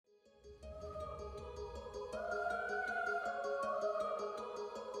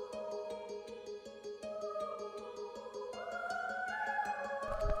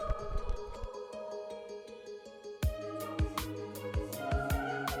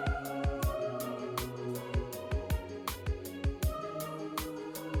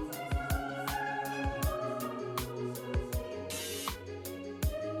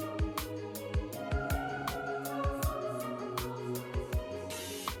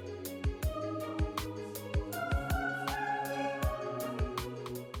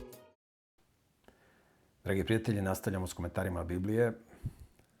Dragi prijatelji, nastavljamo s komentarima Biblije.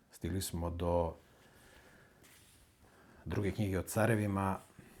 Stigli smo do druge knjige o carevima,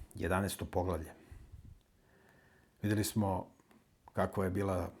 11. poglavlje. Vidjeli smo kakva je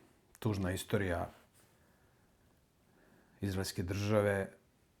bila tužna istorija izraelske države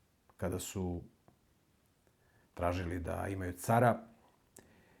kada su tražili da imaju cara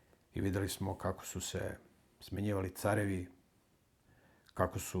i vidjeli smo kako su se smenjivali carevi,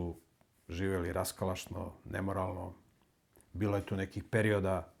 kako su živjeli raskalašno, nemoralno. Bilo je tu nekih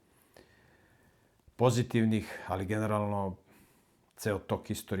perioda pozitivnih, ali generalno ceo tok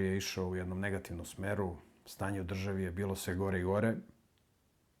istorije je išao u jednom negativnom smeru. Stanje u državi je bilo sve gore i gore.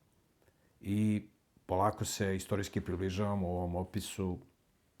 I polako se istorijski približavamo u ovom opisu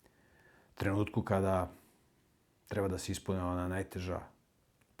trenutku kada treba da se ispune ona najteža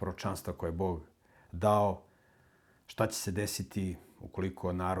proročanstva koje je Bog dao. Šta će se desiti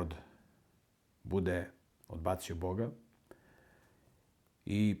ukoliko narod bude odbacio Boga?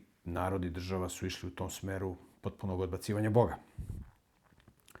 I narod i država su išli u tom smeru potpunog odbacivanja Boga.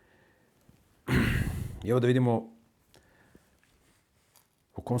 I evo da vidimo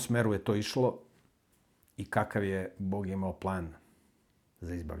u kom smeru je to išlo i kakav je Bog imao plan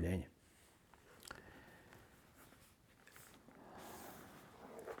za izbavljenje.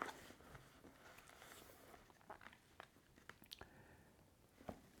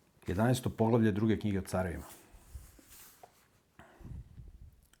 Jedanaesto poglavlje druge knjige o carevima.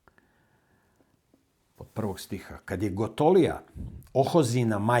 Od 1. stiha. Kad je Gotolija,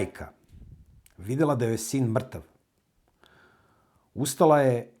 Ohozina majka, vidjela da joj je sin mrtav, ustala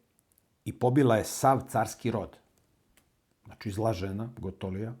je i pobila je sav carski rod. Znači zla žena,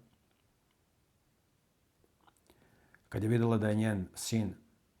 Gotolija. Kad je vidjela da je njen sin,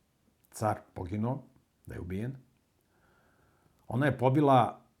 car, poginuo, da je ubijen, ona je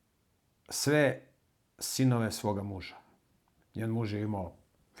pobila sve sinove svoga muža. Njen muž je imao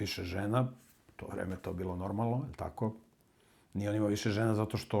više žena, u to vreme to bilo normalno, je tako? Nije on imao više žena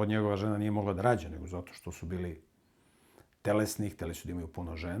zato što njegova žena nije mogla da rađa, nego zato što su bili telesni, hteli su da imaju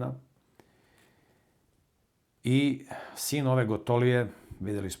puno žena. I sin ove Gotolije,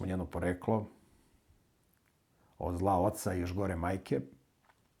 vidjeli smo njeno poreklo, od zla oca i još gore majke.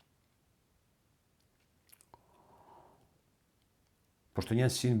 Pošto njen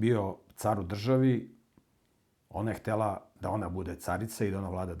sin bio car u državi, ona je htjela da ona bude carica i da ona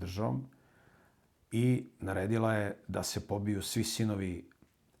vlada državom i naredila je da se pobiju svi sinovi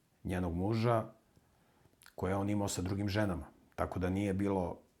njenog muža koje on imao sa drugim ženama. Tako da nije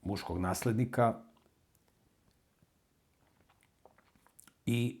bilo muškog naslednika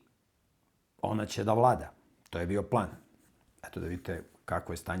i ona će da vlada. To je bio plan. Eto da vidite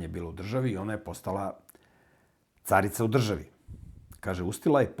kako je stanje bilo u državi i ona je postala carica u državi. Kaže,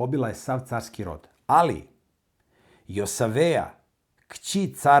 ustila je, pobila je sav carski rod. Ali Josaveja,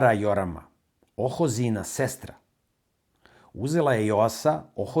 kći cara Jorama, Ohozina sestra, uzela je Joasa,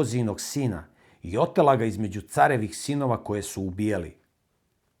 Ohozinog sina, i otela ga između carevih sinova koje su ubijali.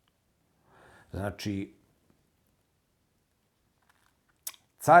 Znači,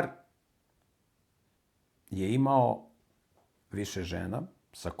 car je imao više žena,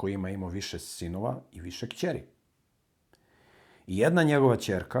 sa kojima je imao više sinova i više kćeri. I jedna njegova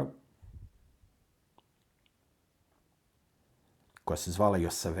ćerka, koja se zvala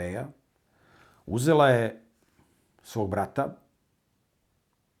Josaveja, uzela je svog brata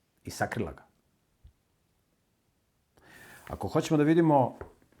i sakrila ga. Ako hoćemo da vidimo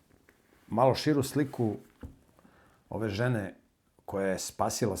malo širu sliku ove žene koja je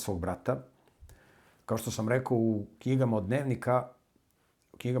spasila svog brata, kao što sam rekao, u knjigama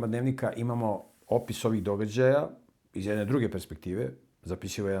dnevnika imamo opis ovih događaja iz jedne druge perspektive,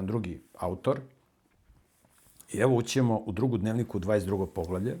 zapisio je jedan drugi autor. I evo ućemo u drugu dnevniku, 22.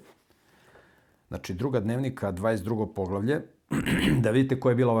 poglavlje. Znači, druga dnevnika, 22. poglavlje, da vidite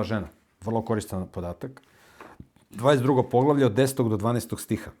koja je bila ova žena. Vrlo koristan podatak. 22. poglavlje od 10. do 12.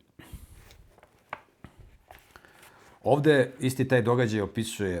 stiha. Ovde isti taj događaj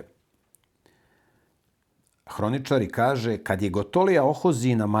opisuje hroničar i kaže, kad je Gotolija,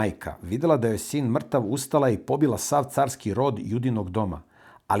 Ohozina majka, vidjela da joj sin mrtav, ustala i pobila sav carski rod Judinog doma.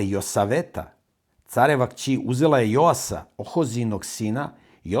 Ali Josaveta, careva kći, uzela je Joasa, Ohozinog sina,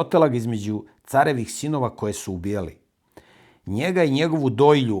 i otela ga između carevih sinova koje su ubijali. Njega i njegovu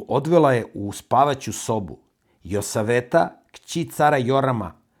dojlju odvela je u spavaću sobu. Josaveta, kći cara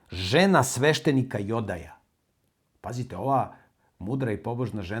Jorama, žena sveštenika Jodaja. Pazite, ova mudra i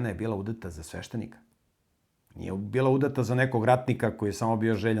pobožna žena je bila udata za sveštenika. Nije bila udata za nekog ratnika koji je samo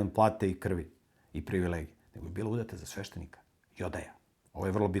bio željan plate i krvi i privilegije, nego je bila udata za sveštenika Jodaja. Ovo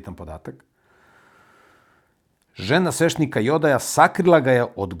je vrlo bitan podatak. Žena sveštenika Jodaja sakrila ga je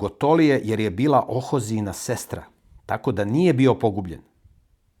od Gotolije jer je bila Ohozijina sestra, tako da nije bio pogubljen.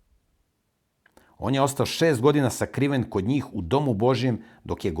 On je ostao 6 godina sakriven kod njih u domu Božjem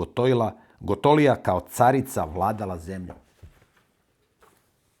dok je Gotolija kao carica vladala zemljom.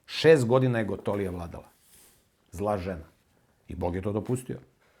 6 godina je Gotolija vladala. Zla žena. I Bog je to dopustio.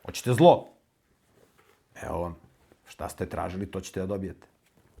 Hoćete zlo? Evo vam. Šta ste tražili, to ćete da dobijete.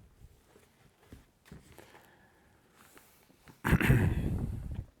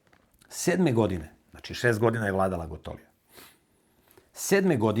 Sedme godine, znači 6 godina je vladala Gotolija.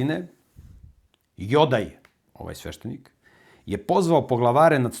 7. godine Jodaj, ovaj sveštenik, je pozvao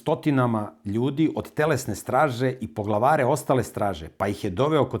poglavare nad stotinama ljudi od telesne straže i poglavare ostale straže, pa ih je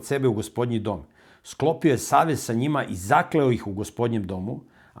doveo kod sebe u Gospodnji dom. Sklopio je savez sa njima i zakleo ih u Gospodnjem domu,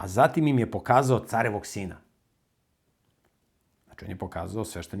 a zatim im je pokazao carevog sina. Znači on je pokazao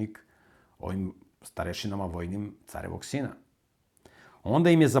sveštenik ovim starešinama vojnim carevog sina. Onda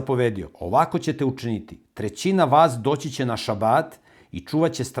im je zapovedio, ovako ćete učiniti, 1/3 vas doći će na šabat i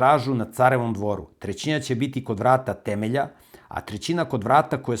čuvat će stražu na carevom dvoru. 1/3 će biti kod vrata temelja, a 1/3 kod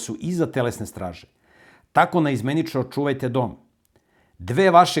vrata koje su iza telesne straže. Tako naizmenično čuvajte dom.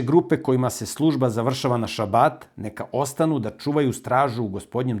 2 vaše grupe kojima se služba završava na šabat, neka ostanu da čuvaju stražu u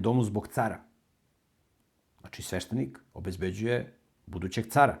Gospodnjem domu zbog cara. Znači sveštenik obezbeđuje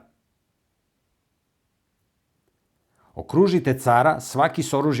budućeg cara. Okružite cara, svaki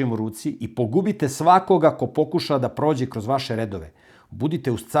s oružjem u ruci, i pogubite svakoga ko pokuša da prođe kroz vaše redove.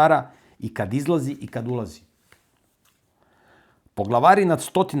 Budite uz cara i kad izlazi i kad ulazi. Poglavari nad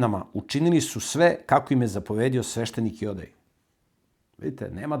stotinama učinili su sve kako im je zapovedio sveštenik Jodaj. Vidite,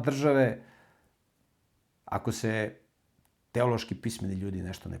 nema države ako se teološki pismeni ljudi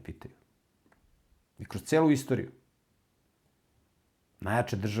nešto ne pitaju. I kroz celu istoriju.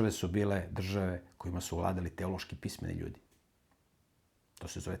 Najjače države su bile države kojima su vladali teološki pismeni ljudi. To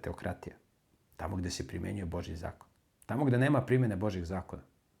se zove teokratija. Tamo gde se primenjuje Božji zakon. Tamo gde nema primjene Božjih zakona,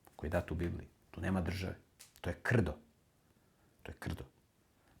 koji je dat u Bibliji, tu nema države. To je krdo. To je krdo.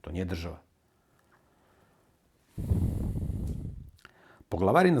 To nije država.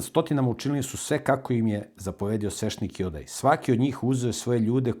 Poglavari nad stotinama učinili su sve kako im je zapovedio sveštenik Jodaj. Svaki od njih uzeo svoje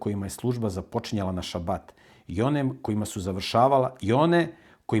ljude kojima je služba započinjala na šabat i one kojima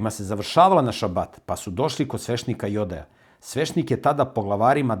se završavala na šabat, pa su došli kod sveštenika Jodaja. Sveštenik je tada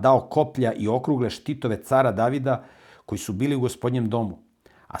poglavarima dao koplja i okrugle štitove cara Davida koji su bili u Gospodnjem domu.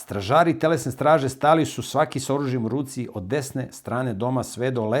 A stražari telesne straže stali su svaki s oružjem u ruci od desne strane doma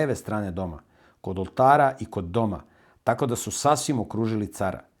sve do leve strane doma, kod oltara i kod doma, tako da su sasvim okružili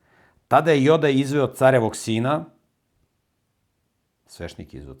cara. Tada je Jodaj izveo carevog sina,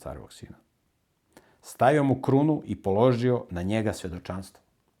 sveštenik je izveo carevog sina, stavio mu krunu i položio na njega svedočanstvo.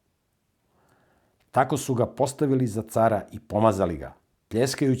 Tako su ga postavili za cara i pomazali ga.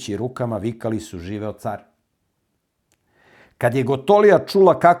 Pljeskajući rukama vikali su živeo car. Kad je Gotolija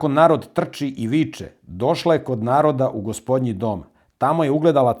čula kako narod trči i viče, došla je kod naroda u Gospodnji dom. Tamo je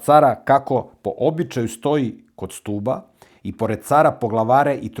ugledala cara kako po običaju stoji kod stuba i pored cara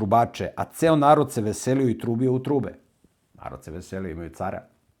poglavare i trubače, a ceo narod se veselio i trubio u trube. Narod se veselio, imaju cara.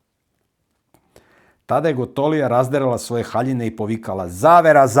 Tada je Gotolija razderala svoje haljine i povikala,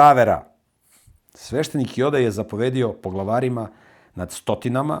 zavera, zavera! Sveštenik Jodaj je zapovedio poglavarima nad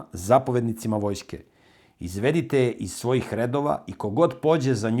stotinama, zapovednicima vojske. Izvedite je iz svojih redova i kogod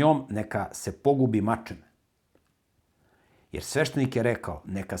pođe za njom, neka se pogubi mačem. Jer sveštenik je rekao,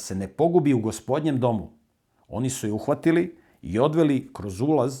 neka se ne pogubi u Gospodnjem domu. Oni su je uhvatili i odveli kroz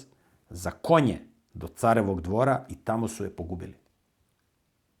ulaz za konje do carevog dvora i tamo su je pogubili.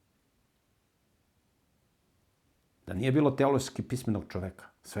 Da nije bilo teološki pismenog čoveka,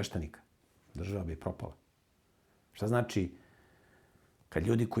 sveštenika, država bi propala. Šta znači kad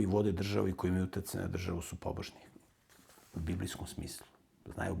ljudi koji vode državu i koji imaju utjecaj na državu su pobožni? U biblijskom smislu.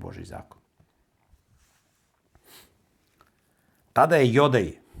 Znaju Božji zakon. Tada je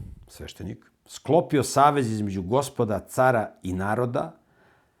Jodaj, sveštenik, sklopio savez između Gospoda, cara i naroda,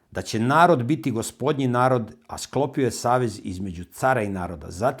 da će narod biti Gospodnji narod, a sklopio je savez između cara i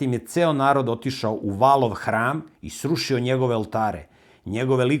naroda. Zatim je ceo narod otišao u Valov hram i srušio njegove oltare.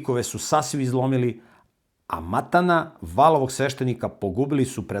 Njegove likove su sasvim izlomili, a Matana, Valovog sveštenika, pogubili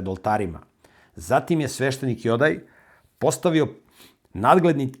su pred oltarima. Zatim je sveštenik Jodaj postavio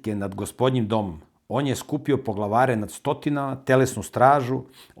nadglednike nad Gospodnjim domom. On je skupio poglavare nad stotinama, telesnu stražu,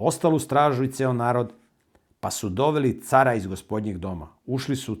 ostalu stražu i ceo narod, pa su doveli cara iz Gospodnjeg doma.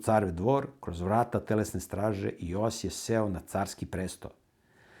 Ušli su u carev dvor, kroz vrata telesne straže i Joas je seo na carski presto.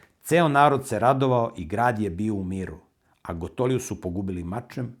 Ceo narod se radovao i grad je bio u miru, a Gotoliju su pogubili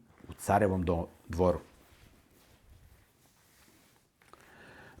mačem u carevom dvoru.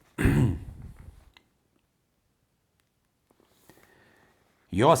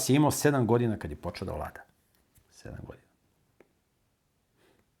 Joas je imao 7 godina kad je počeo da vlada. 7 godina.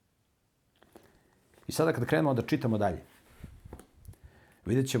 I sada kad krenemo da čitamo dalje,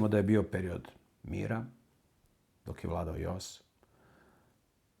 vidjet ćemo da je bio period mira dok je vladao Joas.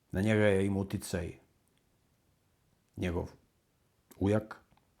 Na njega je imao uticaj njegov ujak.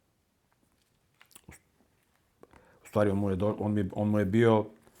 U stvari, on mu je bio,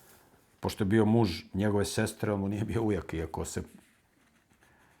 pošto je bio muž njegove sestre, on mu nije bio ujak, iako se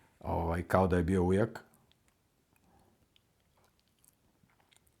kao da je bio ujak.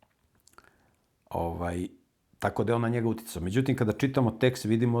 Tako da je on na njega uticao. Međutim, kada čitamo tekst,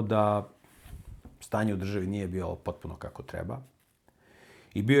 vidimo da stanje u državi nije bilo potpuno kako treba.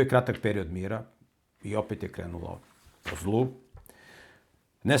 I bio je kratak period mira i opet je krenulo po zlu.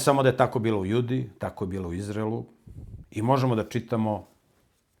 Ne samo da je tako bilo u Judi, tako je bilo u Izraelu. I možemo da čitamo,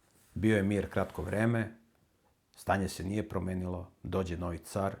 bio je mir kratko vreme, stanje se nije promenilo, dođe novi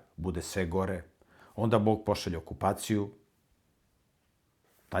car, bude sve gore. Onda Bog pošalje okupaciju,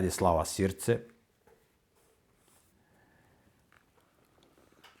 tad je slao Asirce.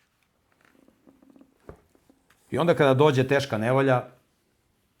 I onda kada dođe teška nevolja,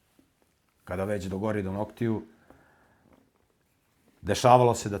 kada već dogori do noktiju,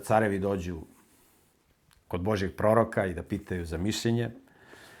 dešavalo se da carevi dođu kod Božjeg proroka i da pitaju za mišljenje.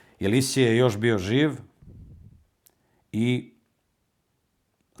 Elisije je još bio živ i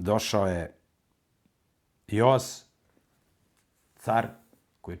došao je Joas, car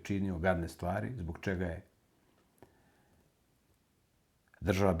koji je činio gadne stvari, zbog čega je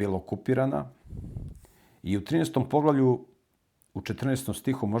država bila okupirana. I u 13. poglavlju, u 14.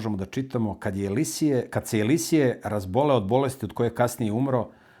 stihu možemo da čitamo, kad se Elisije razboleo od bolesti od koje kasnije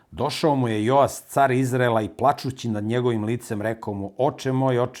umro, došao mu je Joas, car Izraela, i plačući nad njegovim licem rekao mu: oče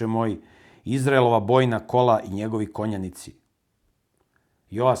moj, Izraelova bojna kola i njegovi konjanici.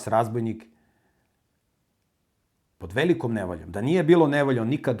 Joas, razbojnik, pod velikom nevoljom. Da nije bilo nevoljom,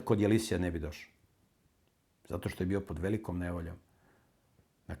 nikad kod Elisija ne bi došao. Zato što je bio pod velikom nevoljom.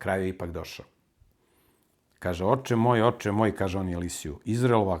 Na kraju je ipak došao. Kaže: oče moj, kaže on Elisiju,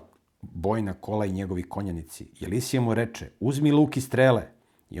 Izraelova bojna kola i njegovi konjanici. Elisija mu reče: uzmi luk i strele.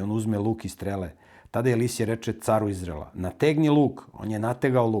 I on uzme luk i strele. Tada Elisija reče caru Izraela: nategni luk. On je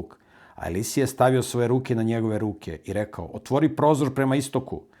nategao luk. A Elisija je stavio svoje ruke na njegove ruke i rekao: otvori prozor prema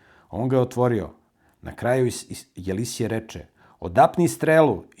istoku. On ga je otvorio. Na kraju Elisija reče: odapni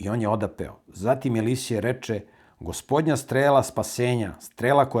strelu. I on je odapeo. Zatim Elisija reče: gospodnja strela spasenja,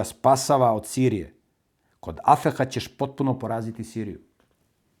 strela koja spasava od Sirije. Kod Afeha ćeš potpuno poraziti Siriju.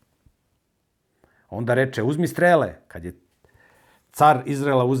 Onda reče: uzmi strele. Kad je car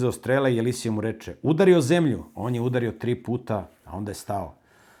Izraela uzeo strele, Elisija mu reče: udari o zemlju. On je udario 3 puta, a onda je stao.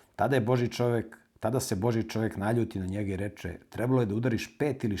 Tada se Božji čovjek naljuti na njega i reče: trebalo je da udariš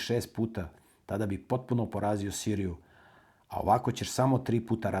 5 ili 6 puta, tada bi potpuno porazio Siriju, a ovako ćeš samo 3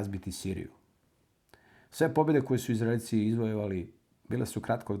 puta razbiti Siriju. Sve pobjede koje su Izraelci izvojevali bile su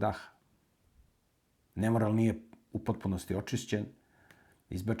kratkog daha. Nemoral nije u potpunosti očišćen,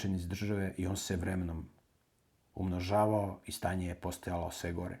 izbačen iz države i on se vremenom umnožavao i stanje je postajalo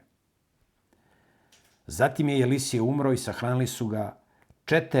sve gore. Zatim je Elisije umro i sahranili su ga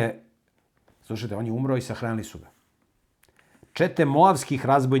on je umro i sahranili su ga. Čete moavskih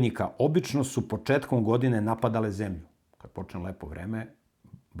razbojnika obično su početkom godine napadale zemlju. Kad počne lepo vreme,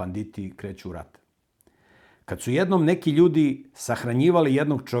 banditi kreću u rat. Kad su jednom neki ljudi sahranjivali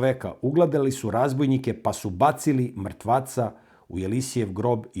jednog čoveka, ugledali su razbojnike pa su bacili mrtvaca u Elisijev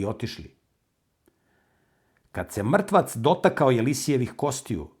grob i otišli. Kad se mrtvac dotakao Elisijevih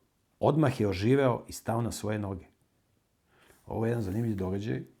kostiju, odmah je oživeo i stao na svoje noge. Ovo je jedan zanimljiv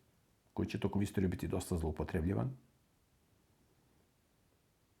događaj koji će tokom istorije biti dosta zloupotrebljivan.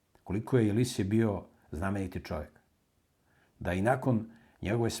 Koliko je Elisije bio znameniti čovjek. Da i nakon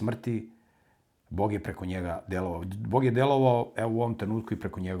njegove smrti Bog je preko njega delovao. Bog je delovao, evo, u ovom trenutku i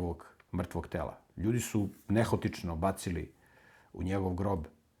preko njegovog mrtvog tela. Ljudi su nehotično bacili u njegov grob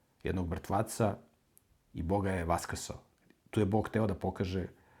jednog mrtvaca i Bog ga je vaskrsao. Tu je Bog hteo da pokaže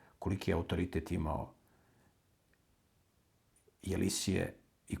koliki je autoritet imao Elisije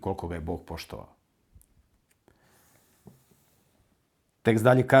i koliko ga je Bog poštovao. Tekst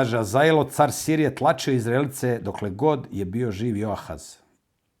dalje kaže: a Zaelo, car Sirije, tlačio Izraelice dokle god je bio živ Joahaz.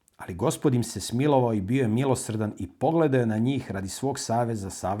 Ali Gospod im se smilovao i bio je milosrdan i pogledao je na njih radi svog saveza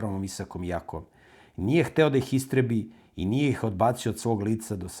sa Avramom, Isakom i Jakovom. Nije hteo da ih istrebi i nije ih odbacio od svog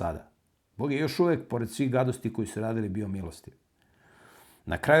lica do sada. Bog je još uvek, pored svih gadosti koji su radili, bio milostiv.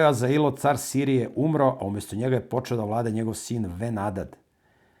 Na kraju Zaelo, car Sirije, umro, a umjesto njega je počeo da vlada njegov sin Ben-Hadad.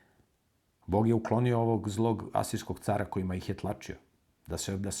 Bog je uklonio ovog zlog asirskog cara kojima ih je tlačio,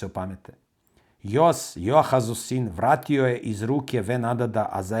 da se opamete. Joahazov sin, vratio je iz ruke Ben-Adada,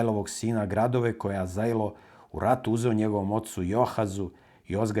 Azaelovog sina, gradove koje je Azaelo u ratu uzeo njegovom ocu Joahazu.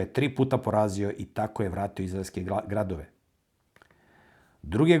 Joas ga je 3 puta porazio i tako je vratio izraelske gradove.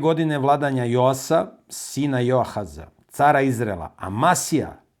 2. godine vladanja Joasa, sina Joahaza, cara Izraela,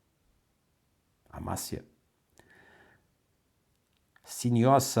 Amasija, sin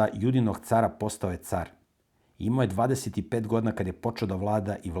Joasa, Judinog cara, postao je car. Imao je 25 godina kad je počeo da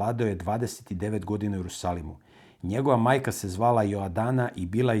vlada i vladao je 29 godina u Jerusalimu. Njegova majka se zvala Joadana i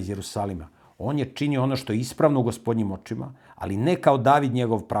bila iz Jerusalima. On je činio ono što je ispravno u Gospodnjim očima, ali ne kao David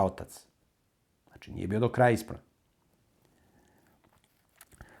njegov praotac. Znači, nije bio do kraja ispravan.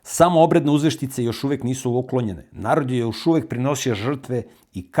 Samo obredne uzveštice još uvek nisu uklonjene. Narod je još uvek prinosio žrtve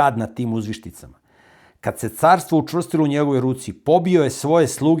i kad na tim uzvešticama. Kad se carstvo učvrstilo u njegovoj ruci, pobio je svoje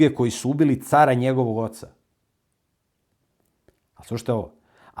sluge koji su ubili cara njegovog oca. A slušajte ovo.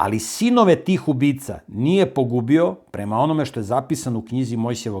 Ali sinove tih ubica nije pogubio prema onome što je zapisano u knjizi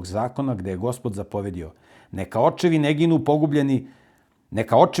Mojsijevog zakona, gde je Gospod zapovedio: neka očevi ne ginu pogubljeni,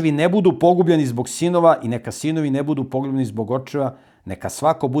 neka očevi ne budu pogubljeni zbog sinova i neka sinovi ne budu pogubljeni zbog očeva, neka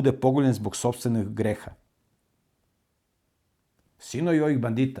svako bude pogubljen zbog sopstvenog greha. Sinovi ovih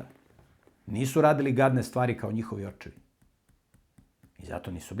bandita nisu radili gadne stvari kao njihovi očevi. I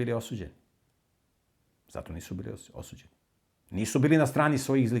zato nisu bili osuđeni. Nisu bili na strani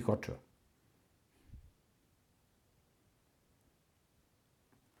svojih zlih očeva.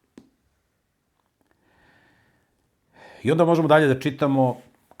 I onda možemo dalje da čitamo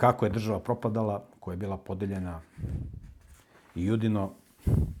kako je država propadala, koja je bila podeljena i Judino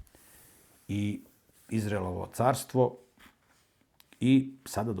i Izraelovo carstvo, i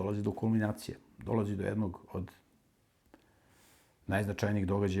sada dolazi do kulminacije. Dolazi do jednog od najznačajnijih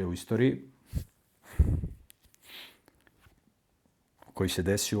događaja u istoriji, koji se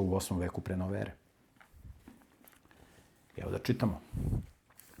desio u 8. veku pre nove ere. Evo da čitamo.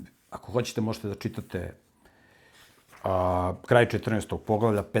 Ako hoćete, možete da čitate kraj 14.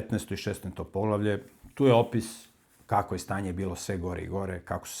 poglavlja, 15. i 16. poglavlje. Tu je opis kako je stanje bilo sve gore i gore,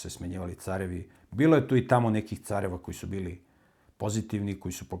 kako su se smenjivali carevi. Bilo je tu i tamo nekih careva koji su bili pozitivni,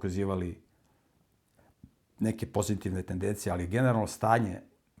 koji su pokazivali neke pozitivne tendencije, ali generalno stanje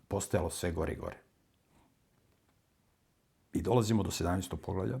postojalo sve gore i gore. I dolazimo do 17.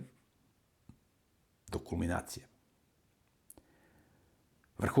 poglavlja, do kulminacije.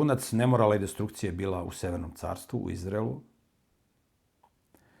 Vrhunac nemorala i destrukcije je bila u Severnom carstvu, u Izraelu.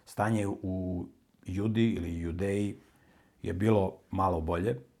 Stanje u Judi ili Judeji je bilo malo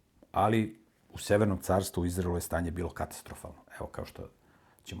bolje, ali u Severnom carstvu u Izraelu je stanje bilo katastrofalno. Evo, kao što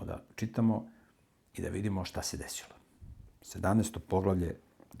ćemo da čitamo i da vidimo šta se desilo. 17. poglavlje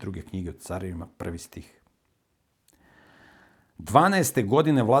 2. knjige od Carevima, 1. stih. 12.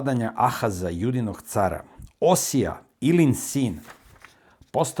 godine vladanja Ahaza, Judinog cara, Osija, Ilin sin,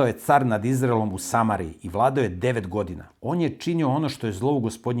 postao je car nad Izraelom u Samariji i vladao je 9 godina. On je činio ono što je zlo u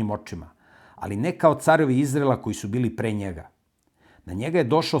Gospodnjim očima, ali ne kao carevi Izraela koji su bili pre njega. Na njega je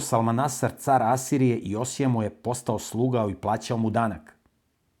došao Salmanasar, car Asirije, i Osija mu je postao slugao i plaćao mu danak.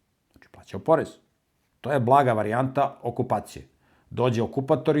 Znači, plaćao porez. To je blaga varijanta okupacije. Dođe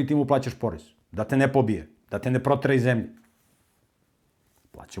okupator i ti mu plaćaš porez. Da te ne pobije, da te ne protera iz zemlje.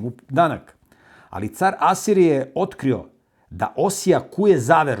 Plaća mu danak. Ali car Asirije je otkrio da Osija kuje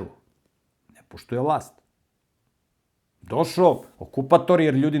zaveru. Ne poštuje vlast. Došao okupator,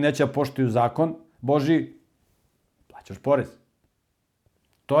 jer ljudi neće da poštuju zakon Božji, plaćaš porez.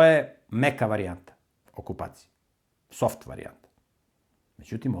 To je meka varijanta okupacije. Soft varijanta.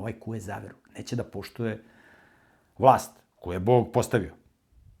 Međutim, ovaj kuje zaveru. Neće da poštuje vlast koju je Bog postavio.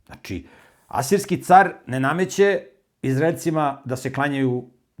 Znači, asirski car ne nameće Izraelcima da se klanjaju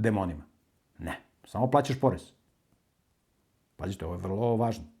demonima. Ne. Samo plaćaš porez. Pazite, ovo je vrlo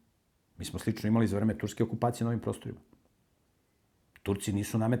važno. Mi smo slično imali za vreme turske okupacije na ovim prostorima. Turci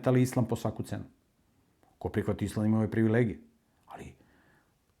nisu nametali islam po svaku cenu. Ko prihvati islam ima ove privilegije. Ali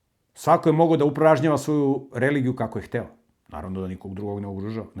svako je mogao da upražnjava svoju religiju kako je hteo. Naravno da nikog drugog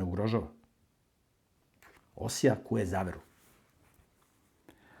ne ugrožava. Osija kuje zaveru.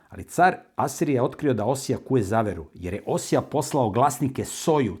 Ali car Asirije je otkrio da Osija kuje zaveru, jer je Osija poslao glasnike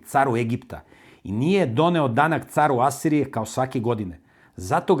Soju, caru Egipta, i nije doneo danak caru Asirije kao svake godine.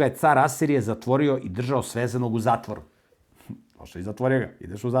 Zato ga je car Asirije zatvorio i držao svezanog u zatvoru. Došao i zatvorio ga,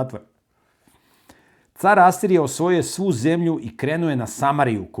 ideš u zatvor. Car Asirije osvojio je svu zemlju i krenuo je na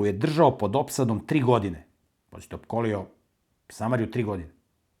Samariju, koju je držao pod opsadom 3 godine. Pazite, opkolio Samariju 3 godine.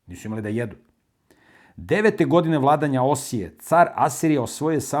 Nisu imali da jedu. 9. godine vladanja Osije, car Asirije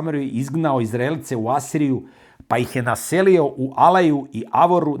osvojio je Samariju i izgnao Izraelce u Asiriju, pa ih je naselio u Alaju i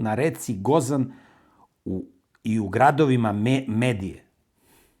Avoru na reci Gozan i u gradovima Medije.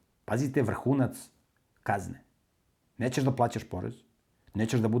 Pazite, vrhunac kazne. Nećeš da plaćaš porez,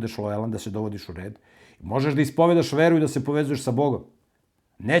 nećeš da budeš lojalan, da se dovodiš u red, možeš da ispovedaš veru i da se povezuješ sa Bogom.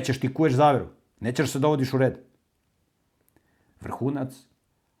 Nećeš, ti kuješ zaveru, nećeš da se dovodiš u red. Vrhunac,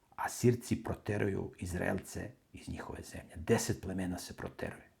 Asirci proteruju Izraelce iz njihove zemlje. 10 plemena se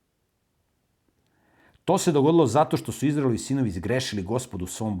proteruje. To se dogodilo zato što su Izraelovi sinovi izgrešili Gospodu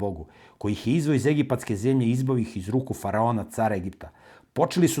svom Bogu, koji ih je izveo iz egipatske zemlje i izbavio ih iz ruku faraona, cara Egipta.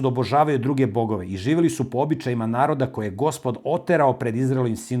 Počeli su da obožavaju druge bogove i živjeli su po običajima naroda koje je Gospod oterao pred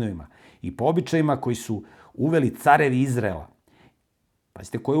Izraelovim sinovima i po običajima koji su uveli carevi Izraela.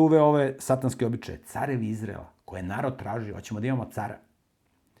 Pazite, ko je uveo ove satanske običaje? Carevi Izraela, koje je narod tražio. Hoćemo da imamo cara.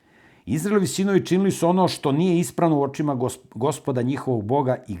 Izraelovi sinovi činili su ono što nije ispravno u očima Gospoda njihovog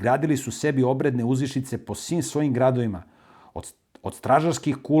Boga i gradili su sebi obredne uzvišice po svim svojim gradovima, od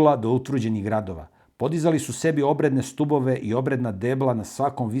stražarskih kula do utvrđenih gradova. Podizali su sebi obredne stubove i obredna debla na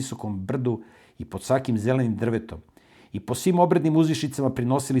svakom visokom brdu i pod svakim zelenim drvetom. I po svim obrednim uzvišicama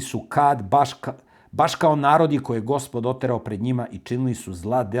prinosili su kad, baš kao narodi koje je Gospod oterao pred njima i činili su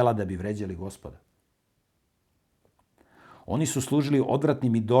zla dela da bi vređali Gospoda. Oni su služili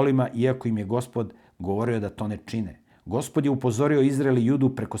odvratnim idolima, iako im je Gospod govorio da to ne čine. Gospod je upozorio Izrael i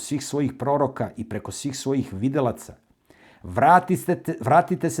Judu preko svih svojih proroka i preko svih svojih videlaca.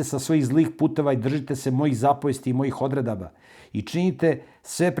 Vratite se sa svojih zlih puteva i držite se mojih zapovesti i mojih odredaba i činite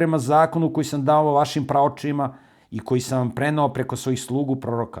sve prema zakonu koji sam dao vašim praočima i koji sam vam prenao preko svojih slugu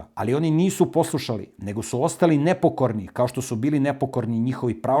proroka. Ali oni nisu poslušali, nego su ostali nepokorni, kao što su bili nepokorni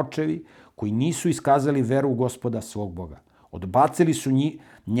njihovi praočevi, koji nisu iskazali veru u Gospoda svog Boga. Odbacili su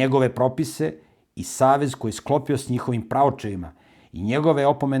njegove propise i savez koji je sklopio s njihovim praočevima i njegove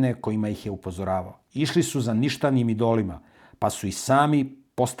opomene kojima ih je upozoravao. Išli su za ništavnim idolima, pa su i sami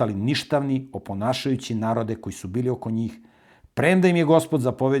postali ništavni, oponašajući narode koji su bili oko njih, premda im je Gospod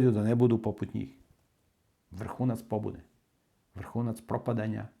zapovedio da ne budu poput njih. Vrhunac pobude, vrhunac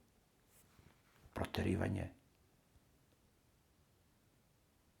propadanja, proterivanje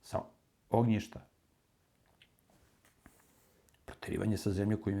sa ognjišta, proterivanje sa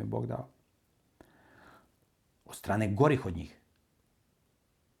zemlje koju im je Bog dao. Od strane gorih od njih.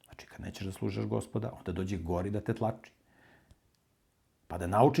 Znači, kad nećeš da služaš Gospoda, onda dođe gori da te tlači. Pa da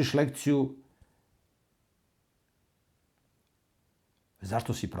naučiš lekciju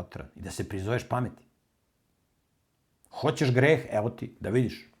zašto si proteran i da se prizoveš pameti. Hoćeš greh, evo ti, da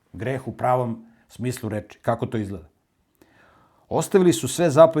vidiš. Greh u pravom smislu reči. Kako to izgleda? Ostavili su sve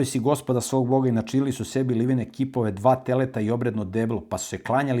zapovesti Gospoda svog Boga i načinili su sebi livine kipove, 2 teleta i obredno deblo, pa su se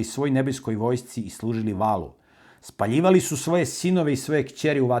klanjali svoj nebeskoj vojsci i služili valu. Spaljivali su svoje sinove i svoje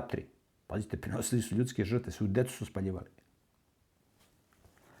kćeri u vatri. Pazite, prinosili su ljudske žrtve, svoju decu su spaljivali.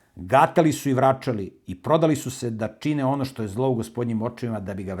 Gatali su i vračali i prodali su se da čine ono što je zlo u Gospodnjim očima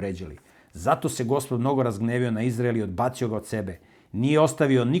da bi ga vređali. Zato se Gospod mnogo razgnevio na Izrael i odbacio ga od sebe. Nije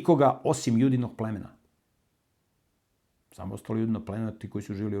ostavio nikoga osim Judinog plemena. Samo ostalo Judino plemena, ti koji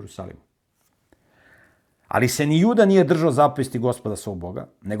su živjeli u Jerusalimu. Ali se ni Juda nije držao zapovesti Gospoda svog Boga,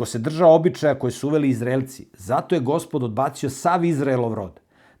 nego se držao običaja koje su uveli Izraelci. Zato je Gospod odbacio sav Izraelov rod.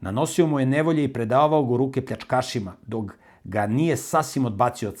 Nanosio mu je nevolje i predavao ga u ruke pljačkašima, dok ga nije sasvim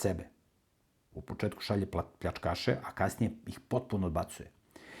odbacio od sebe. U početku šalje pljačkaše, a kasnije ih potpuno odbacuje.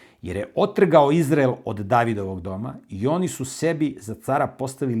 Jer je otrgao Izrael od Davidovog doma i oni su sebi za cara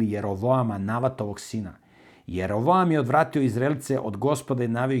postavili Jerovoama, Navatovog sina. Jerovoam je odvratio Izraelce od Gospoda i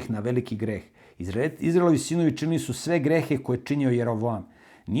naveo ih na veliki greh. Izraelovi sinovi činili su sve grehe koje je činio Jerovoam.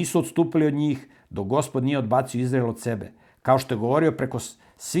 Nisu odstupili od njih, dok Gospod nije odbacio Izrael od sebe. Kao što je govorio preko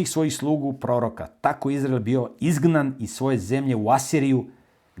svih svojih slugu proroka, tako Izrael bio izgnan iz svoje zemlje u Asiriju,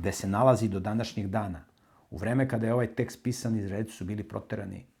 gde se nalazi do današnjeg dana. U vreme kada je ovaj tekst pisan, Izraelci su bili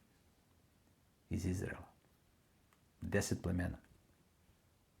proterani iz Izraela. 10 plemena.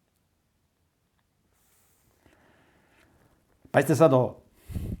 Pazite sad ovo.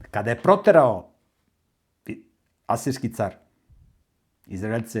 Kada je proterao asirski car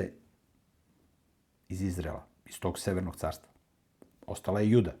Izraelce iz Izraela, iz tog severnog carstva, ostala je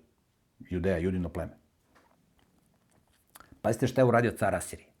Juda, Judeja, Judino pleme. Pazite šta je uradio car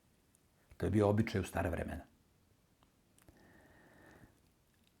Asirije. To je bio običaj u stare vremena.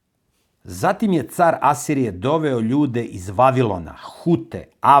 Zatim je car Asirije doveo ljude iz Vavilona, Hute,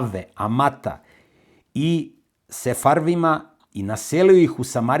 Ave, Amata i Sefarvima i naselio ih u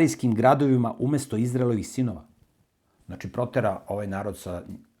samarijskim gradovima umesto Izraelovih sinova. Znači, protera ovaj narod sa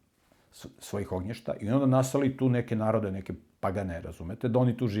svojih ognjišta i onda naseli tu neke narode, neke pagane, razumete, da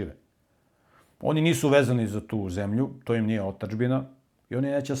oni tu žive. Oni nisu vezani za tu zemlju, to im nije otadžbina i oni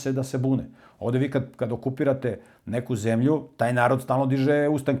neće da se bune. Ovde vi kad okupirate neku zemlju, taj narod stalno diže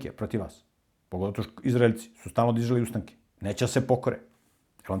ustanke protiv vas. Pogotovo Izraelci su stalno diželi ustanke. Neće se pokore.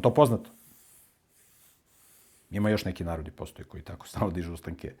 Je vam to poznato? Ima još neki narodi postoje koji tako stalno dižu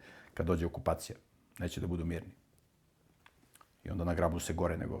ustanke kad dođe okupacija. Neće da budu mirni. I onda nagrabu se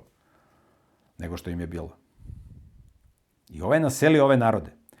gore nego što im je bilo. I ovaj naselio ove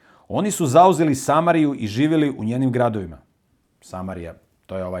narode. Oni su zauzeli Samariju i živjeli u njenim gradovima. Samarija,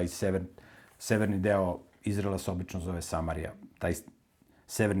 to je ovaj severni deo Izraela se obično zove Samarija. Taj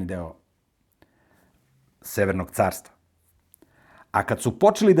severni deo Severnog carstva. A kad su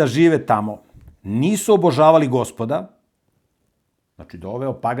počeli da žive tamo, nisu obožavali Gospoda, znači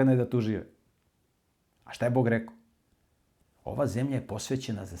doveo pagane da tu žive. A šta je Bog rekao? Ova zemlja je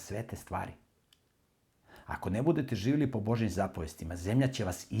posvećena za svete stvari. Ako ne budete živjeli po Božjim zapovestima, zemlja će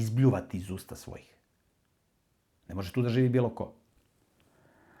vas izbljuvati iz usta svojih. Ne može tu da živi bilo ko.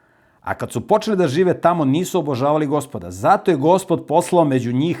 A kad su počeli da žive tamo, nisu obožavali Gospoda. Zato je Gospod poslao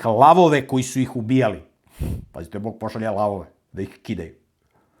među njih lavove koji su ih ubijali. Pazite, Bog pošalja lavove da ih kidaju.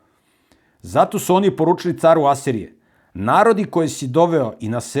 Zato su oni poručili caru Asirije: narodi koje si doveo i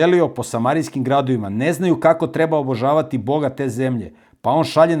naselio po samarijskim gradovima ne znaju kako treba obožavati Boga te zemlje, pa on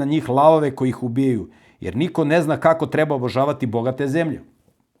šalje na njih lavove koji ih ubijaju, jer niko ne zna kako treba obožavati Boga te zemlje.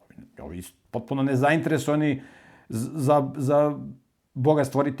 Ovi potpuno nezainteresovani za Boga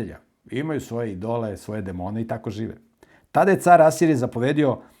stvoritelja. Imaju svoje idole, svoje demone i tako žive. Tada je car Asirije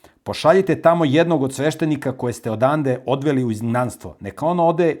zapovedio: pošaljite tamo jednog od sveštenika koje ste odande odveli u izgnanstvo. Neka on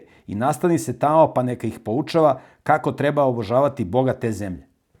ode i nastani se tamo, pa neka ih poučava kako treba obožavati Boga te zemlje.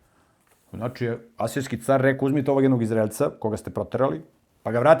 Znači, asirski car rekao: uzmite ovog jednog Izraelca, koga ste proterali,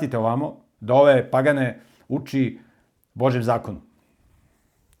 pa ga vratite ovamo, da ove pagane uči Božjem zakonu.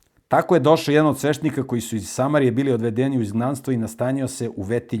 Tako je došao jedan od sveštenika koji su iz Samarije bili odvedeni u izgnanstvo i nastanio se u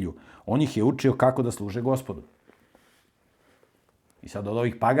Vetilju. On ih je učio kako da služe Gospodu. I sad od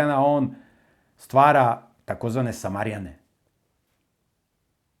ovih pagana on stvara takozvane Samarijane,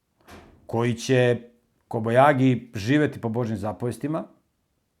 koji će kobajagi živeti po Božjim zapovestima,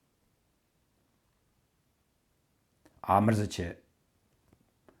 a mrzeće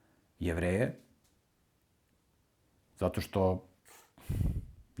Jevreje, zato što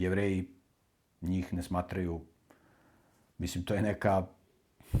Jevreji njih ne smatraju, mislim, to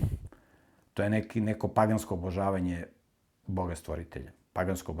je neko pagansko obožavanje Boga stvoritelja,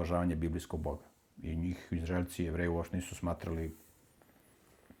 pagansko obožavanje biblijskog Boga. I njih Izraelci i Jevreji uopšte nisu smatrali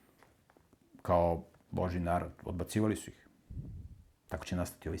kao Božji narod, odbacivali su ih. Tako će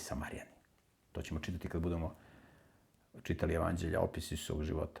nastati ovi Samarijani. To ćemo čitati kad budemo čitali evanđelja, opis Isusovog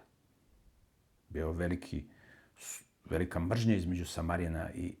života. Bio velika mržnja između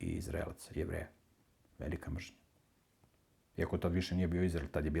Samarijana i Izraelaca, Jevreja. Velika mržnja. Iako tad više nije bio Izrael,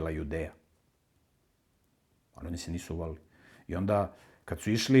 tad je bila Judeja. Ali oni se nisu uvalili. I onda, kad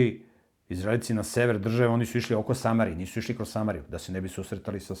su išli Izraelci na sever države, oni su išli oko Samarije, nisu išli kroz Samariju, da se ne bi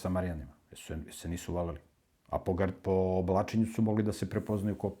susretali sa Samarijanima, jer se nisu uvalili. A po oblačenju su mogli da se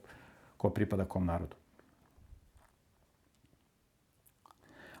prepoznaju ko pripada kom narodu.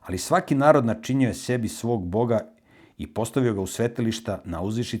 Ali svaki narod načinio je sebi svog Boga i postavio ga u svetilišta na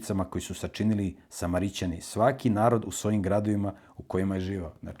uzvišicama koji su sačinili Samarićani. Svaki narod u svojim gradovima u kojima je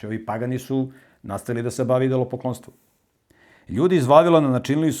živao. Znači, ovi pagani su nastavili da se bavi idolopoklonstvom. Ljudi iz Vavilona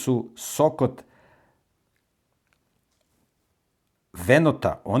načinili su Sokot,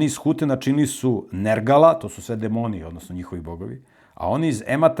 Venota, oni iz Hute načinili su Nergala, to su sve demoni, odnosno njihovi bogovi, a oni iz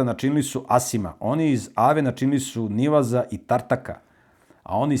Emata načinili su Asima, oni iz Ave načinili su Nivaza i Tartaka,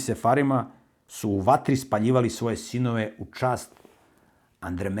 a oni iz Sefarima su u vatri spaljivali svoje sinove u čast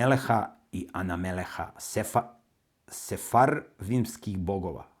Andremeleha i Anameleha, sefarvimskih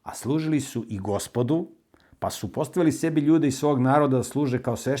bogova, a služili su i Gospodu, pa su postavili sebi ljude iz svog naroda da služe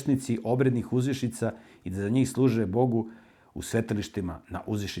kao sveštenici obrednih uzvišica i da za njih služe Bogu u svetilištima na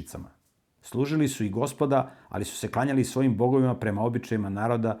uzvišicama. Služili su i Gospoda, ali su se klanjali svojim bogovima prema običajima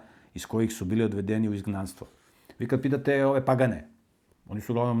naroda iz kojih su bili odvedeni u izgnanstvo. Vi kad pitate ove pagane, oni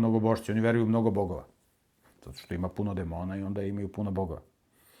su uglavnom mnogobošci, oni veruju u mnogo bogova. Zato što ima puno demona i onda imaju puno bogova.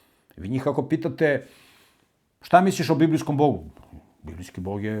 Vi njih ako pitate šta misliš o biblijskom bogu? Biblijski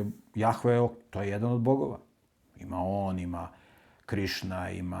bog je Jahve, to je jedan od bogova. Ima on, ima Krišna,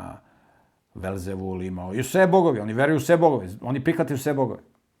 ima Velzevul, ima i sve bogovi. Oni veruju u sve bogove. Oni prihvataju sve bogove.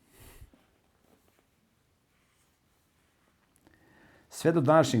 Sve do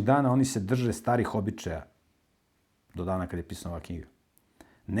današnjeg dana oni se drže starih običaja. Do dana kad je pisana ova knjiga.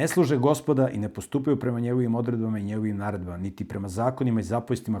 Ne služe Gospoda i ne postupaju prema njegovim odredbama i njegovim naredbama, niti prema zakonima i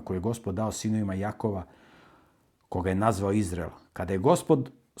zapovestima koje je Gospod dao sinovima Jakova, koga je nazvao Izrael. Kada je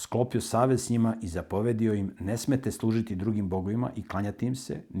Gospod sklopio savez s njima i zapovedio im, ne smete služiti drugim bogovima i klanjati im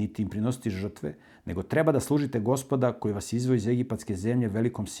se, niti im prinositi žrtve, nego treba da služite Gospoda koji vas izveo iz egipatske zemlje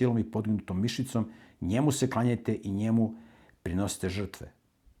velikom silom i podignutom mišicom, njemu se klanjajte i njemu prinosite žrtve.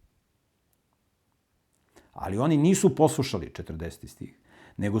 Ali oni nisu poslušali, 40. stih,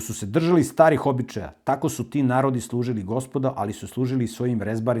 nego su se držali starih običaja. Tako su ti narodi služili Gospoda, ali su služili svojim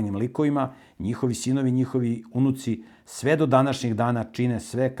rezbarenim likovima, njihovi sinovi, njihovi unuci, sve do današnjih dana čine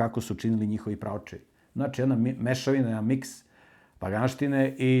sve kako su činili njihovi praočevi. Znači, jedna mešavina, jedan miks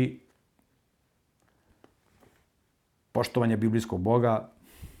paganštine i poštovanja biblijskog Boga.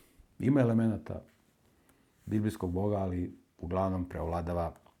 Ima elemenata biblijskog Boga, ali uglavnom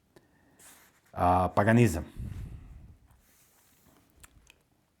preovladava paganizam.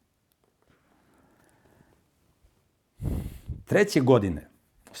 Treće godine,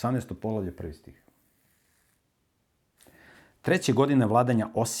 18. poglavlje, 1. stih. Treće godine vladanja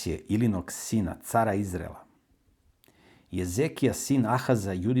Osije, Ilinog sina, cara Izraela, Jezekija, sin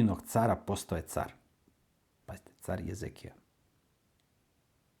Ahaza, Judinog cara, postao je car. Pazite, car Jezekija.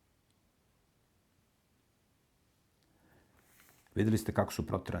 Vidjeli ste kako su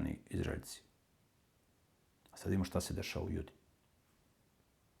proterani Izraelci. A sad vidimo šta se dešava u Judi.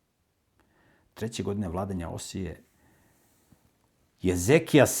 Treće godine vladanja Osije,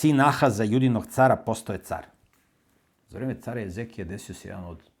 Jezekija, sin Ahaza, Judinog cara, postao je car. Za vreme cara Jezekije desio se jedan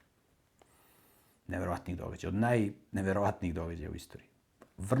od neverovatnih događaja, od najneverovatnijih događaja u istoriji.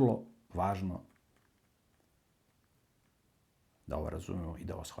 Vrlo važno da ovo razumemo i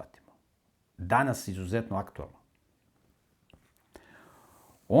da ovo shvatimo. Danas izuzetno aktualno.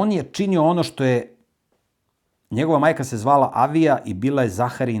 On je činio ono što je, njegova majka se zvala Avija i bila je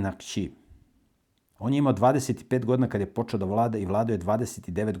Zaharijina kći. On je imao 25 godina kad je počeo da vlada i vladao je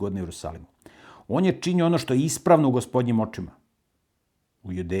 29 godina u Jerusalimu. On je činio ono što je ispravno u Gospodnjim očima.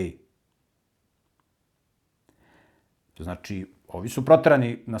 U Judeji. To znači, ovi su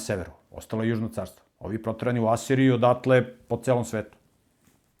proterani na severu. Ostalo je Južno carstvo. Ovi proterani u Asiriju, odatle po celom svetu.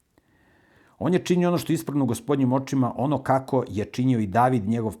 On je činio ono što je ispravno u Gospodnjim očima, ono kako je činio i David,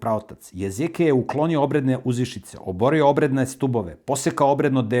 njegov praotac. Jezekija je uklonio obredne uzvišice, oborio obredne stubove, posekao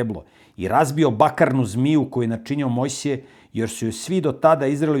obredno deblo i razbio bakarnu zmiju koju je načinio Mojsije, jer su joj svi do tada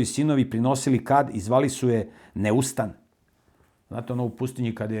Izraelovi sinovi prinosili kad i zvali su je Neustan. Znate ono u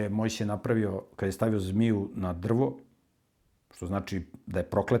pustinji kad je Mojsije napravio, kad je stavio zmiju na drvo, što znači da je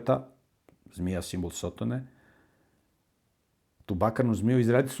prokleta, zmija simbol Sotone, tu bakarnu zmiju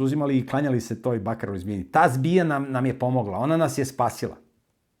Izraelci su uzimali i klanjali se toj bakarnoj zmiji. Ta zmija nam je pomogla, ona nas je spasila.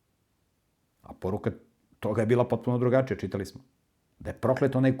 A poruka toga je bila potpuno drugačija, čitali smo. Da je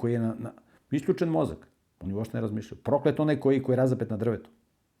proklet onaj koji je isključen mozak. Oni uopšte ne razmišljaju. Proklet onaj koji je razapet na drvetu.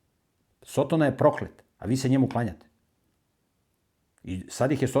 Sotona je proklet, a vi se njemu klanjate. I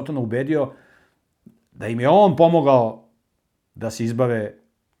sad ih je Sotona ubedio da im je on pomogao da se izbave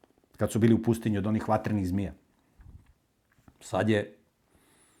kad su bili u pustinji od onih vatrenih zmija. Sad je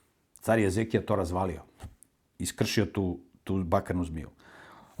car Jezekija to razvalio. Iskršio tu bakarnu zmiju.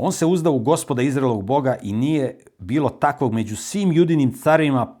 On se uzdao u Gospoda Izraelovog Boga i nije bilo takvog među svim judinim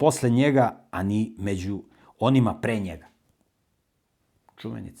carima posle njega, a ni među onima pre njega.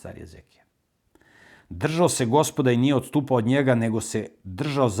 Čuveni car Jezekija. Držao se Gospoda i nije odstupao od njega, nego se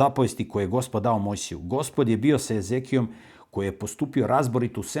držao zapovesti koje je Gospod dao Mojsiju. Gospod je bio sa Jezekijom koji je postupio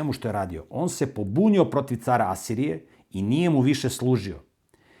razborito u svemu što je radio. On se pobunio protiv cara Asirije i nije mu više služio.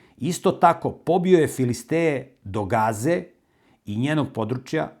 Isto tako pobio je Filisteje do Gaze i njenog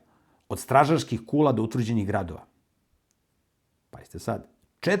područja od stražarskih kula do utvrđenih gradova. Pazite sad.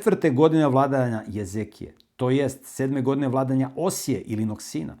 4. godine vladanja Jezekije, to jest 7. godine vladanja Osije, Ilinog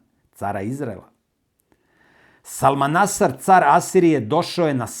sina, cara Izraela. Salmanasar, car Asirije, došao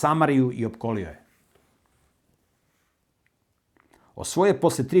je na Samariju i opkolio je. Osvojio je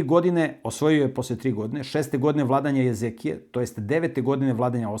posle 3 godine, 6. godine vladanja Jezekije, to jest 9. godine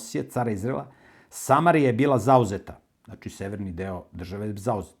vladanja Osije, cara Izraela. Samarija je bila zauzeta, znači severni deo države je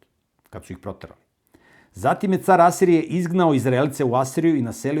zauzet, kad su ih proterali. Zatim je car Asirije izgnao Izraelce u Asiriju i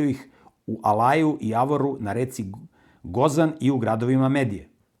naselio ih u Alaju i Avoru na reci Gozan i u gradovima Medije.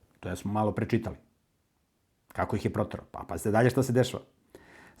 To smo malo prečitali. Kako ih je proterao? Pa pazite dalje šta se dešava.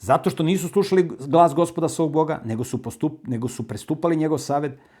 Zato što nisu slušali glas Gospoda svog Boga, nego su prestupali njegov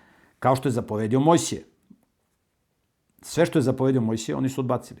savet kao što je zapovedio Mojsije. Sve što je zapovedio Mojsije, oni su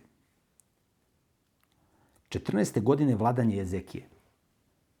odbacili. 14. godine vladanje Jezekije.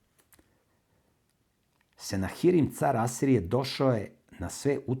 Senahirim, car Asirije, došao je na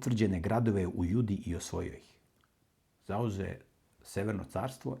sve utvrđene gradove u Judi i osvojio ih. Zauzeo je severno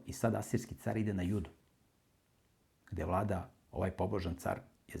carstvo i sad asirski car ide na Judu, gdje vlada ovaj pobožan car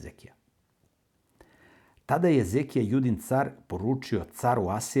Jezekija. Tada je Jezekija, Judin car, poručio caru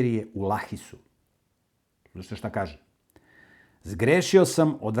Asirije u Lahisu. Slušajte šta kaže. Zgrešio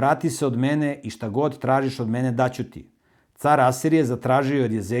sam, odvrati se od mene i šta god tražiš od mene daću ti. Car Asirije zatražio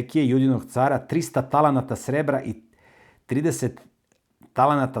od Jezekije, Judinog cara, 300 talanata srebra i 30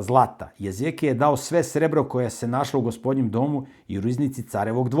 talanata zlata. Jezekija je dao sve srebro koje se našlo u gospodnjem domu i u riznici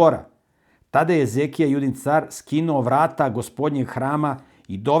carevog dvora. Tada je Jezekija, Judin car, skinuo vrata gospodnjeg hrama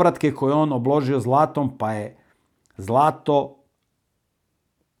i dovratke koje on obložio zlatom, pa je zlato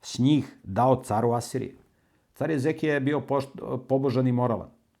s njih dao caru Asirije. Car Jezekija je bio pobožan i moralan,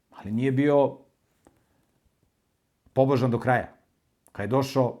 ali nije bio pobožan do kraja. Kad je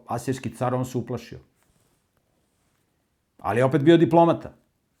došao asirski car, on se uplašio. Ali je opet bio diplomata.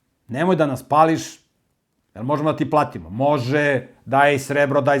 Nemoj da nas pališ, jel možemo da ti platimo? Može, daj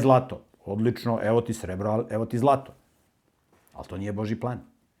srebro, daj zlato. Odlično, evo ti srebro, evo ti zlato. Ali to nije Božji plan.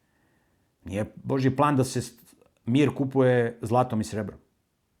 Nije Božji plan da se mir kupuje zlatom i srebrom.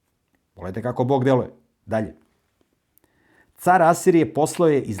 Pogledajte kako Bog deluje. Dalje. Car Asirije poslao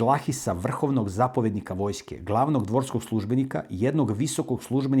je iz Lahisa vrhovnog zapovednika vojske, glavnog dvorskog službenika i jednog visokog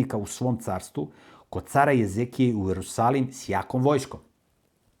službenika u svom carstvu, kod cara Jezekije u Jerusalim s jakom vojskom.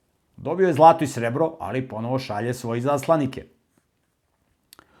 Dobio je zlato i srebro, ali ponovo šalje svoje izaslanike.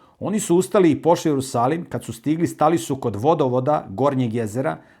 Oni su ustali i pošli u Jerusalim. Kad su stigli, stali su kod vodovoda Gornjeg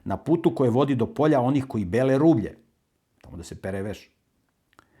jezera na putu koje vodi do polja onih koji bele rublje. Tamo da se pere veš.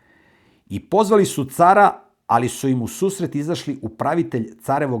 I pozvali su cara, ali su im u susret izašli upravitelj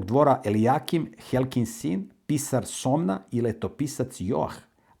carevog dvora Elijakim, Helkin sin, pisar Somna i letopisac Joah,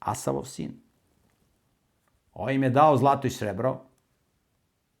 Asavov sin. Ovaj im je dao zlato i srebro,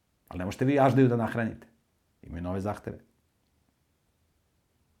 ali ne možete vi Aždaju da nahranite. Imaju nove zahteve.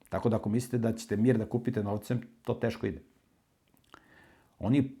 Tako da ako mislite da ćete mir da kupite novcem, to teško ide.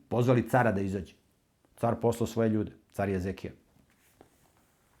 Oni pozvali cara da izađe. Car poslao svoje ljude, car Jezekija.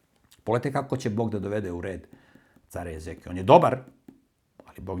 Pogledajte kako će Bog da dovede u red cara Jezekija. On je dobar,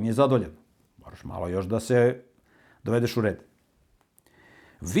 ali Bog nije zadovoljan. Moraš malo još da se dovedeš u red.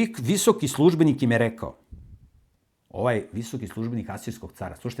 Visoki službenik im je rekao, ovaj visoki službenik asirskog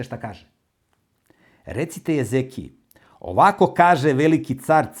cara, slušajte šta kaže. Recite Jezekiji, ovako kaže veliki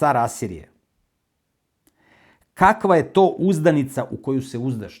car Asirije. Kakva je to uzdanica u koju se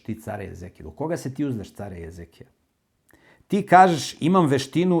uzdaš ti, care Jezekije? U koga se ti uzdaš, care Jezekija? Ti kažeš imam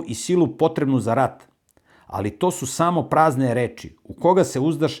veštinu i silu potrebnu za rat, ali to su samo prazne reči. U koga se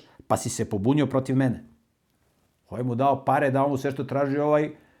uzdaš pa si se pobunio protiv mene? Ovaj mu dao pare, dao mu sve što traži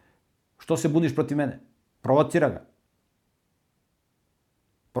ovaj. Što se buniš protiv mene? Provocira ga.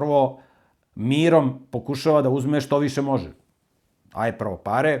 Prvo, mirom pokušava da uzme što više može. Aj prvo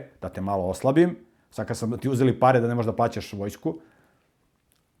pare, da te malo oslabim. Sad kad sam ti uzeli pare da ne možeš da plaćaš vojsku,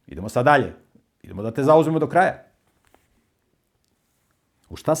 idemo sad dalje. Idemo da te zauzmemo do kraja.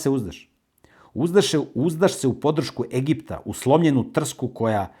 U šta se uzdaš? Uzdaš se u podršku Egipta, u slomljenu trsku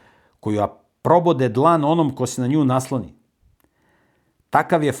koju probode dlan onom ko se na nju nasloni.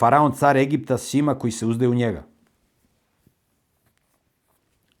 Takav je faraon car Egipta svima koji se uzdaju u njega.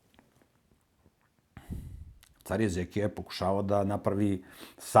 Car Jezekija je pokušavao da napravi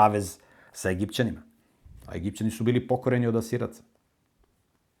savez sa Egipćanima. A Egipćani su bili pokoreni od Asiraca.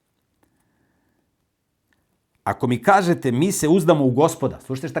 Ako mi kažete, mi se uzdamo u Gospoda.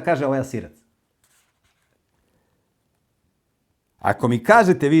 Slušajte šta kaže ovaj Asirac. Ako mi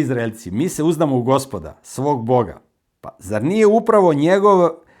kažete vi Izraelci, mi se uzdamo u Gospoda, svog Boga, pa zar nije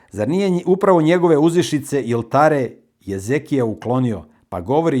upravo njegove uzvišice i oltare Jezekija uklonio, pa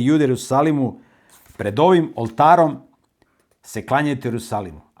govori Jude Jerusalimu, pred ovim oltarom se klanjajte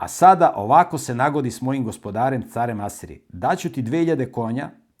Jerusalimu. A sada ovako se nagodi s mojim gospodarem, carem Asirije. Daću ti 2000 konja,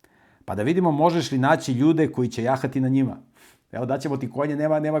 pa da vidimo možeš li naći ljude koji će jahati na njima. Evo daćemo ti konje,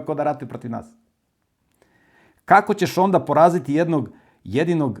 nema ko da ratuje protiv nas. Kako ćeš onda poraziti jednog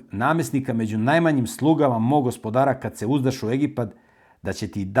jedinog namesnika među najmanjim slugama mog gospodara kad se uzdaš u Egipat, da će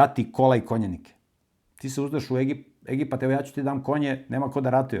ti dati kola i konjanike? Ti se uzdaš u Egipat, evo ja ću ti dam konje, nema ko da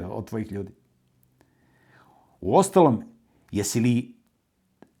ratuje od tvojih ljudi. Uostalom, jesi li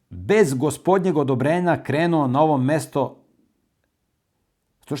bez gospodnjeg odobrenja krenuo na ovo mesto?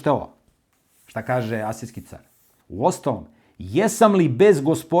 Slušajte ovo, šta kaže asirski car. Uostalom, jesam li bez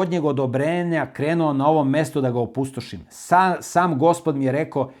gospodnjeg odobrenja krenuo na ovo mesto da ga opustošim? Sam Gospod mi je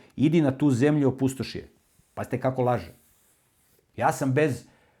rekao, idi na tu zemlju i opustoši je. Pazite kako laže. Ja sam bez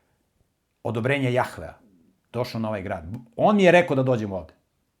odobrenja Jahvea. došao na ovaj grad. On mi je rekao da dođem ovde.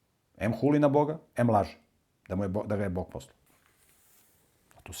 Em huli na Boga, em laže. Da ga je Bog poslao.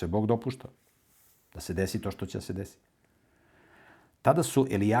 A tu se Bog dopušta. Da se desi to što će da se desi. Tada su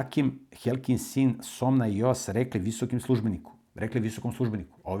Elijakim, Helkin sin, Somna i Joas rekli visokom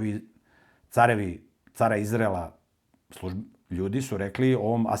službeniku. Ovi cara Izraela ljudi su rekli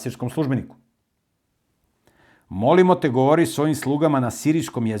ovom asirskom službeniku. Molimo te, govori svojim slugama na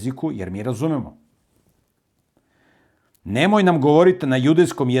sirijskom jeziku, jer mi razumemo. Nemoj nam govoriti na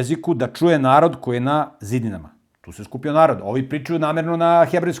judejskom jeziku da čuje narod koji je na zidinama. Tu se skupio narod. Ovi pričaju namerno na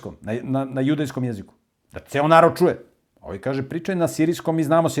hebrejskom, na judejskom jeziku. Da ceo narod čuje. Ovi kaže, pričaj na sirijskom, mi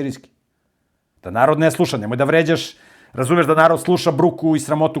znamo sirijski. Da narod ne sluša, nemoj da vređaš, razumeš da narod sluša bruku i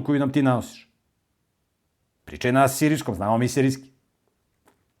sramotu koju nam ti nanosiš. Pričaj na sirijskom, znamo mi sirijski.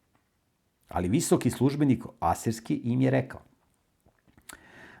 Ali visoki službenik asirski im je rekao,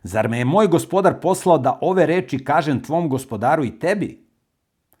 zar me je moj gospodar poslao da ove reči kažem tvom gospodaru i tebi?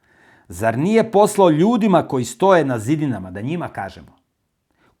 Zar nije poslao ljudima koji stoje na zidinama da njima kažemo?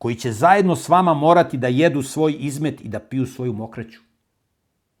 Koji će zajedno s vama morati da jedu svoj izmet i da piju svoju mokraću.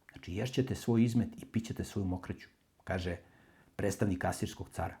 Znači, ješćete svoj izmet i pićete svoju mokraću, kaže predstavnik asirskog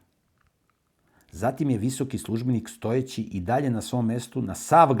cara. Zatim je visoki službenik stojeći i dalje na svom mestu na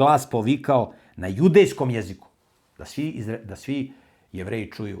sav glas povikao na judejskom jeziku. Da svi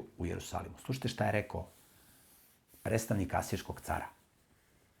Jevreji čuju u Jerusalimu. Slušajte šta je rekao predstavnik asirskog cara.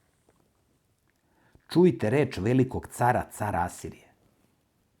 Čujte reč velikog cara Asirije.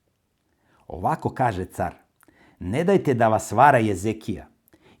 Ovako kaže car, ne dajte da vas vara Jezekija,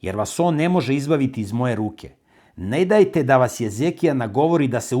 jer vas on ne može izbaviti iz moje ruke. Ne dajte da vas Jezekija nagovori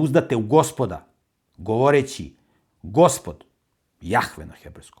da se uzdate u Gospoda, govoreći, Gospod, Jahve na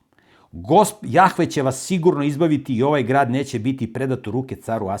hebrejskom, Jahve će vas sigurno izbaviti i ovaj grad neće biti predat u ruke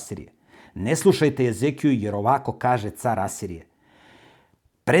caru Asirije. Ne slušajte Jezekiju, jer ovako kaže car Asirije.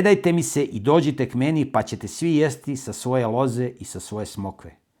 Predajte mi se i dođite k meni, pa ćete svi jesti sa svoje loze i sa svoje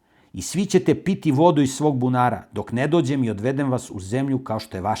smokve. I svi ćete piti vodu iz svog bunara, dok ne dođem i odvedem vas u zemlju kao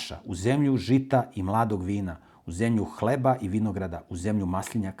što je vaša, u zemlju žita i mladog vina, u zemlju hleba i vinograda, u zemlju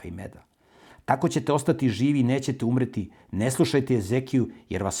maslinjaka i meda. Tako ćete ostati živi i nećete umreti. Ne slušajte Jezekiju,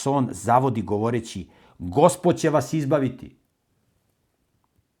 jer vas on zavodi govoreći, Gospod će vas izbaviti.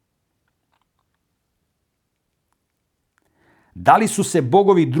 Da li su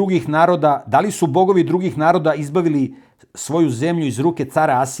bogovi drugih naroda izbavili svoju zemlju iz ruke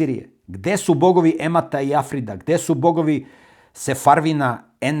cara Asirije? Gde su bogovi Emata i Afrida? Gde su bogovi Sefarvina,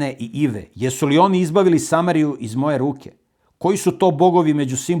 Ene i Ive? Jesu li oni izbavili Samariju iz moje ruke? Koji su to bogovi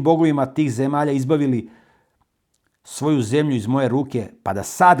među svim bogovima tih zemalja izbavili svoju zemlju iz moje ruke, pa da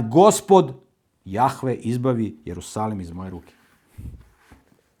sad Gospod Jahve izbavi Jerusalim iz moje ruke?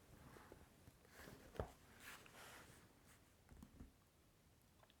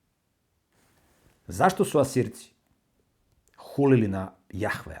 Zašto su Asirci hulili na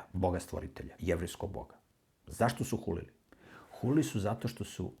Jahveja, Boga stvoritelja, jevrejskog Boga? Zašto su hulili? Hulili su zato što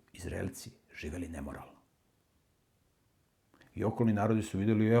su Izraelci živeli nemoralno. I okolni narodi su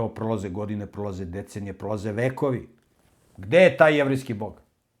vidjeli, evo, prolaze godine, prolaze decenije, prolaze vekovi. Gde je taj jevrejski Bog?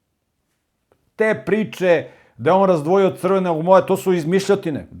 Te priče da je on razdvojio crvenog moja, to su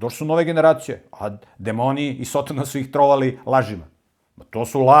izmišljotine. Došli su nove generacije, a demoni i Sotona su ih trovali lažima. To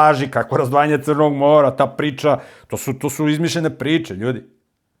su laži, kako razdvajanje Crnog mora, ta priča, to su izmišljene priče, ljudi.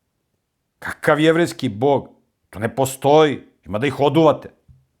 Kakav jevrejski Bog? To ne postoji, ima da ih oduvate.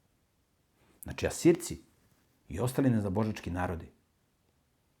 Znači, Asirci i ostali nezabožački narodi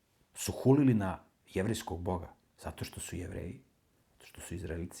su hulili na jevrejskog Boga, zato što su Jevreji, zato što su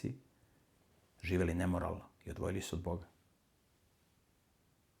Izraelci živeli nemoralno i odvojili se od Boga.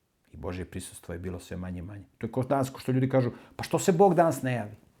 I Božje prisustvo je bilo sve manje i manje. To je kao danas, što ljudi kažu, pa što se Bog danas ne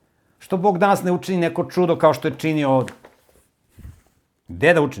javi? Što Bog danas ne učini neko čudo kao što je činio ovdje?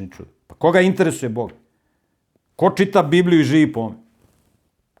 Gde da učini čudo? Pa koga interesuje Bog? Ko čita Bibliju i živi po ome?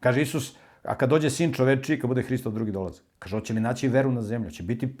 Kaže Isus, a kad dođe sin čovečiji, kad bude Hristov drugi dolazak, kaže, hoće li naći veru na zemlju? Hoće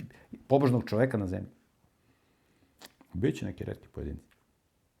biti pobožnog čoveka na zemlji? Biće neki retki pojedinci.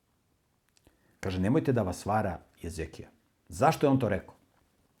 Kaže, nemojte da vas vara Jezekija. Zašto je on to rekao?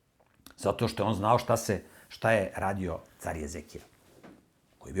 Zato što je on znao šta je radio car Jezekija,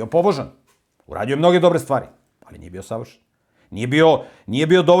 koji je bio pobožan. Uradio je mnoge dobre stvari, ali nije bio savršen. Nije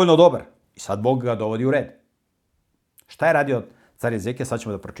bio dovoljno dobar. I sad Bog ga dovodi u red. Šta je radio car Jezekija? Sad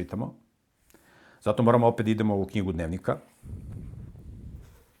ćemo da pročitamo. Zato moramo opet da idemo u knjigu Dnevnika.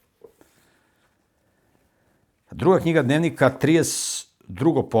 Druga knjiga Dnevnika,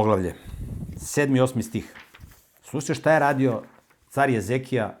 32. poglavlje, 7. i 8. stih. Slušajte šta je radio car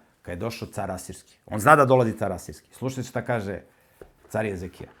Jezekija kad je došao car Asirski. On zna da dolazi car Asirski. Slušajte šta kaže car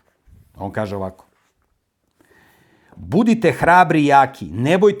Jezekija. On kaže ovako. Budite hrabri i jaki,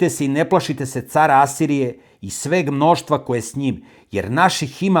 ne bojte se i ne plašite se cara Asirije i sveg mnoštva koje je s njim, jer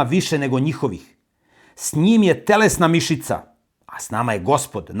naših ima više nego njihovih. S njim je telesna mišica, a s nama je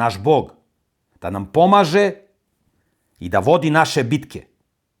Gospod, naš Bog, da nam pomaže i da vodi naše bitke.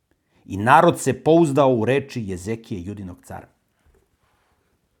 I narod se pouzdao u reči Jezekije, Judinog cara.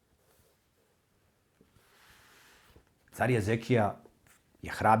 Car Jezekija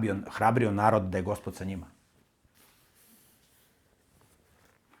je hrabrio narod da je Gospod sa njima.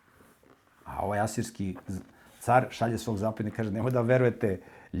 A ovaj asirski car šalje svog zapovjednika i kaže, nemoj da verujete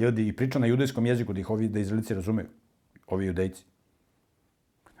ljudi, i priča na judejskom jeziku, da ih ovi da Izraelici razumeju, ovi judejci.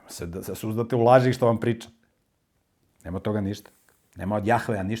 Nema se da se uzdate u laži što vam priča. Nema od toga ništa. Nema od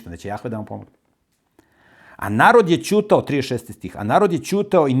Jahveja ništa, neće Jahve da vam pomogne. A narod je ćutao, 36. stih, a narod je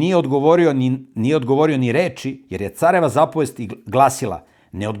ćutao i nije odgovorio ni reči, jer je careva zapovest glasila,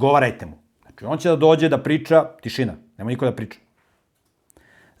 ne odgovarajte mu. Znači, on će da dođe da priča, tišina, nema niko da priča.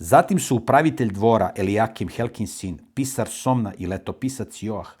 Zatim su upravitelj dvora, Elijakim, Helkin sin, pisar Somna i letopisac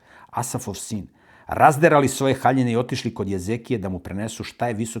Joah, Asafov sin, razderali svoje haljine i otišli kod Jezekije da mu prenesu šta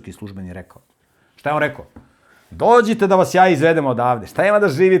je visoki službeni rekao. Šta je on rekao? Dođite da vas ja izvedem odavde. Šta ima da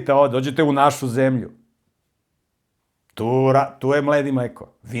živite ovde? Dođite u našu zemlju. Tu je mled i mleko.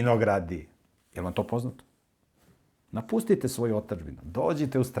 Vinogradi. Je li vam to poznato? Napustite svoju otadžbinu.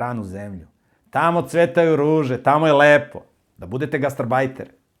 Dođite u stranu zemlju. Tamo cvetaju ruže, tamo je lepo. Da budete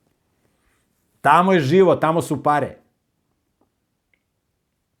gastarbajter. Tamo je živo, tamo su pare.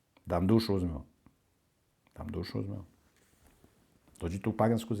 Da vam dušu uzmeo. Da vam dušu uzmeo. Dođite u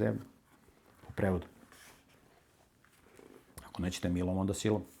pagansku zemlju. U prevodu. Ako nećete milom, onda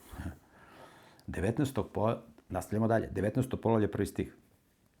silom. 19. Nastavljamo dalje. 19. poglavlje, 1. stih.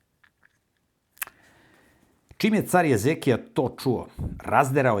 Čim je car Jezekija to čuo,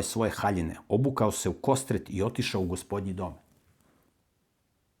 razderao je svoje haljine, obukao se u kostret i otišao u gospodnji dom.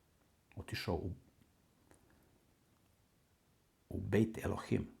 Otišao u Bejt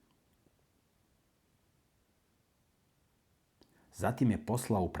Elohim. Zatim je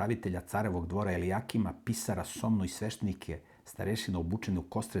poslao upravitelja carevog dvora Elijakima, pisara Somnu i sveštenike starešina obučene u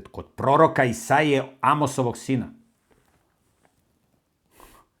kostret kod proroka Isaije, Amosovog sina.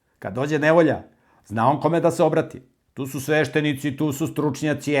 Kad dođe nevolja, zna on kome da se obrati. Tu su sveštenici, tu su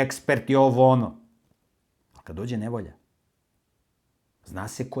stručnjaci, eksperti, ovo ono. A kad dođe nevolja, zna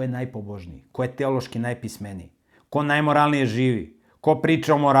se ko je najpobožniji, ko je teološki najpismeniji, ko najmoralnije živi, ko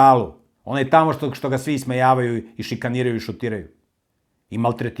priča o moralu. Onaj tamo što ga svi ismejavaju i šikaniraju i šutiraju. I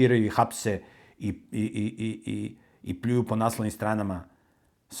maltretiraju i hapse i pljuju po naslovnim stranama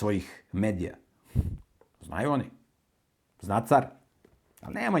svojih medija. Znaju oni. Zna car.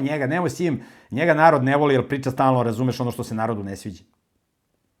 Ali nemoj njega, nemoj s njim. Njega narod ne voli jer priča stalno, razumeš ono što se narodu ne sviđa.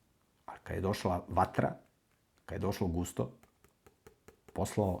 A kad je došla vatra, kad je došlo gusto,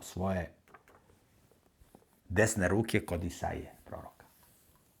 poslao svoje desne ruke kod Isaije, proroka.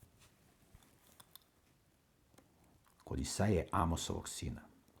 Kod Isaije, Amosovog sina.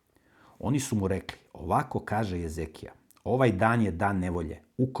 Oni su mu rekli, ovako kaže Jezekija, ovaj dan je dan nevolje,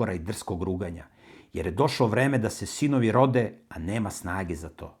 ukora i drskog ruganja, jer je došlo vreme da se sinovi rode, a nema snage za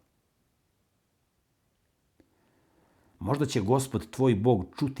to. Možda će Gospod tvoj Bog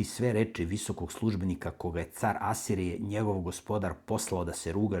čuti sve reči visokog službenika koga je car Asirije, njegov gospodar, poslao da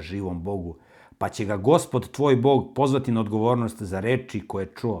se ruga živom Bogu, pa će ga Gospod tvoj Bog pozvati na odgovornost za reči koje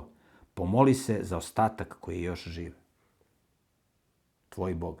je čuo. Pomoli se za ostatak koji je još živ.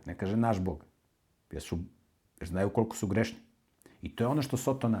 Tvoj Bog, ne kaže naš Bog, jer znaju koliko su grešni. I to je ono što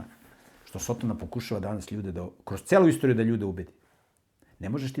Sotona pokušava danas ljude kroz celu istoriju da ljude ubedi. Ne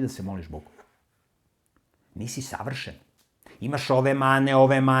možeš ti da se moliš Bogu. Nisi savršen. Imaš ove mane,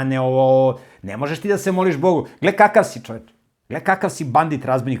 ovo. Ne možeš ti da se moliš Bogu. Gle kakav si čovječ. Gle kakav si bandit,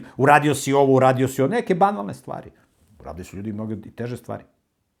 razbojnik. Uradio si ovo. Neke banalne stvari. Uradili su ljudi mnogo i teže stvari.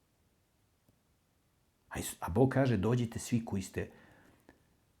 A Bog kaže, dođite svi koji ste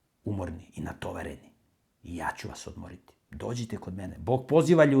umorni i natovareni. I ja ću vas odmoriti. Dođite kod mene. Bog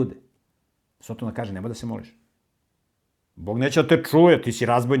poziva ljude. Sotona kaže, nemoj da se moliš. Bog neće da te čuje, ti si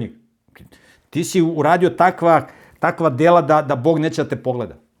razbojnik. Ti si uradio takva dela da Bog neće da te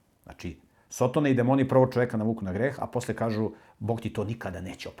pogleda. Znači, Sotona i demoni prvo čoveka navuku na greh, a posle kažu, Bog ti to nikada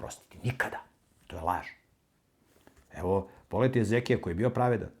neće oprostiti. Nikada. To je laž. Evo, pogledajte Jezekija koji je bio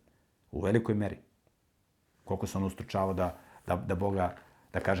pravedan. U velikoj meri. Koliko se on ustručavao da Boga,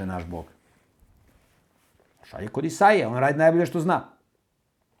 da kaže naš Bog. Šalje kod Isaije, on radi najbolje što zna.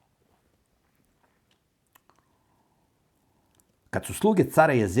 Kad su sluge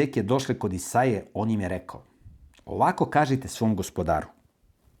cara Jezekije došle kod Isaije, on im je rekao, ovako kažite svom gospodaru.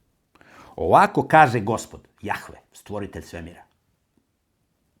 Ovako kaže Gospod, Jahve, stvoritelj svemira.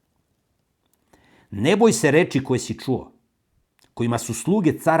 Ne boj se reči koje si čuo, kojima su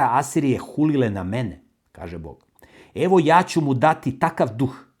sluge cara Asirije hulile na mene, kaže Bog. Evo ja ću mu dati takav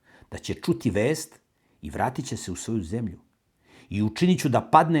duh da će čuti vest i vratit će se u svoju zemlju. I učinit ću da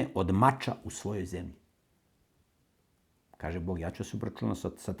padne od mača u svojoj zemlji. Kaže Bog, ja ću se obračunati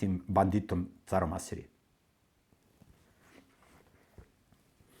sa tim banditom, carom Asirije.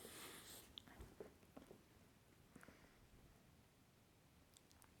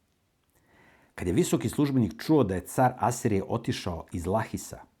 Kad je visoki službenik čuo da je car Asirije otišao iz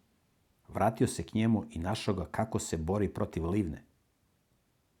Lahisa, vratio se k njemu i našao ga kako se bori protiv Livne.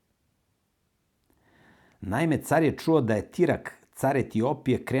 Naime, car je čuo da je Tirak, car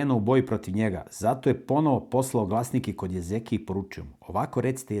Etiopije, krenuo u boj protiv njega. Zato je ponovo poslao glasnike kod Jezekije i poručio mu, ovako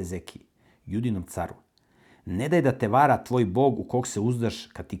recite Jezekiji, Judinom caru, ne daj da te vara tvoj Bog u kog se uzdaš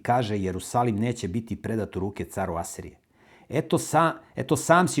kad ti kaže Jerusalim neće biti predat u ruke caru Asirije. Eto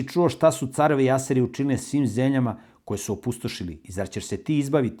sam si čuo šta su carovi Asirije učinili svim zemljama koje su opustošili. I zar ćeš se ti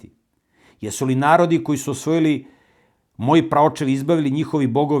izbaviti? Jesu li narodi koji su osvojili moji praočevi izbavili njihovi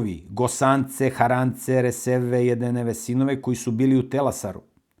bogovi, Gosance, Harance, Reseve, Jedeneve sinove koji su bili u Telasaru?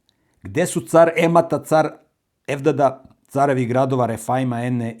 Gde su car Emata, car Evdada, carevi gradova Refaima,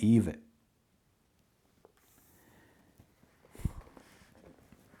 Ene i Ive?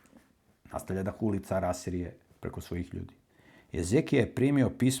 Nastavlja da huli car Asirije preko svojih ljudi. Jezekija je primio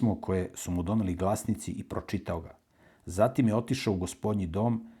pismo koje su mu doneli glasnici i pročitao ga. Zatim je otišao u gospodnji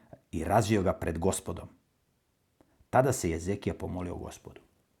dom i razvio ga pred Gospodom. Tada se Jezekija pomolio Gospodu.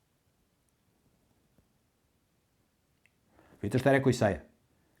 Vidite šta je rekao Isaija?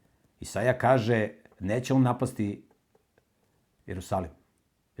 Isaija kaže, neće on napasti Jerusalim.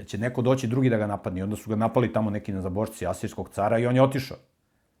 Jer će neko doći drugi da ga napadne. I onda su ga napali tamo neki nazabošci asirskog cara i on je otišao.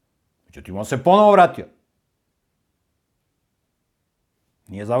 Međutim, on se ponovo vratio.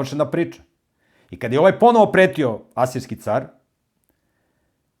 Nije završena priča. I kad je ovaj ponovo pretio asirski car,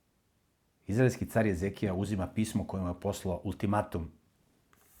 izraelski car Jezekija uzima pismo kojim je poslao ultimatum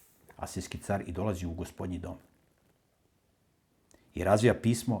asirski car i dolazi u gospodnji dom. I razvija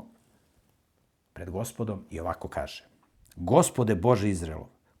pismo pred Gospodom i ovako kaže. Gospode Bože Izraelov,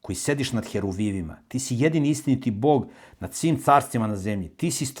 koji sediš nad heruvivima, ti si jedini istiniti Bog nad svim carstvima na zemlji.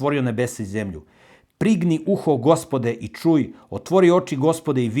 Ti si stvorio nebesa i zemlju. Prigni uho, Gospode, i čuj, otvori oči,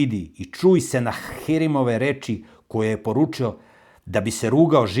 Gospode, i vidi, i čuj se na Herimove reči koje je poručio da bi se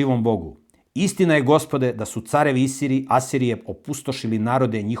rugao živom Bogu. Istina je, Gospode, da su carevi Asirije opustošili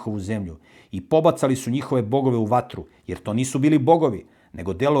narode i njihovu zemlju i pobacali su njihove bogove u vatru, jer to nisu bili bogovi,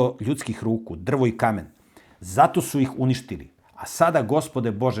 nego delo ljudskih ruku, drvo i kamen. Zato su ih uništili. A sada,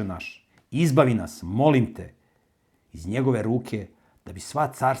 Gospode Bože naš, izbavi nas, molim te, iz njegove ruke, da bi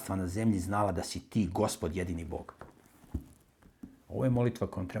sva carstva na zemlji znala da si ti, Gospod, jedini Bog. Ovo je molitva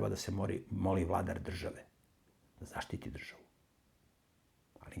kojom treba da se moli vladar države, da zaštiti državu.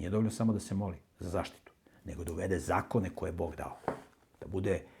 Ali nije dovoljno samo da se moli za zaštitu, nego da uvede zakone koje je Bog dao. Da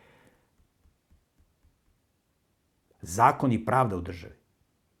bude zakon i pravda u državi.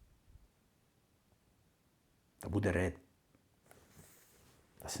 Da bude red.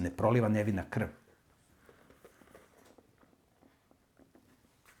 Da se ne proliva nevina krv.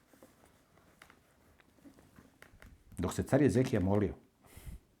 Dok se car Jezekija molio,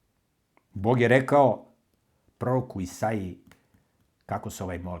 Bog je rekao proroku Isaiji kako se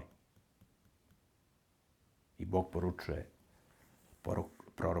ovaj moli. I Bog poručuje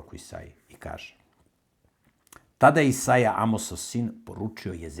proroku Isaiji i kaže. Tada je Isaija, Amosov sin,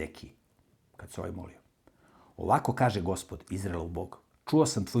 poručio Jezekiji, kad se ovaj molio. Ovako kaže Gospod, Izraelov Bog, čuo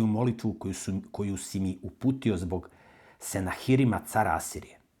sam tvoju molitvu koju si mi uputio zbog Senahirima, cara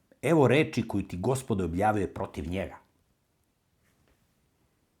Asirije. Evo reči koju ti Gospod objavio protiv njega.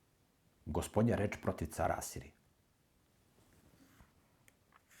 Gospodnja reč protiv cara Asirije.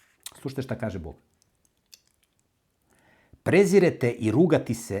 Slušajte šta kaže Bog. Prezirete i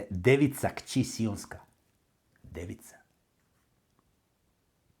rugati se devica kći Sionska. Devica.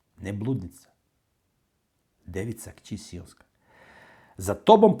 Ne bludnica. Devica kći Sionska. Za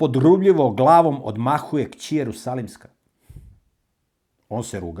tobom podrubljivo glavom odmahuje kći Jerusalimska. On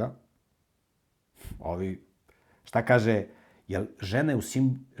se ruga. Šta kaže? Jer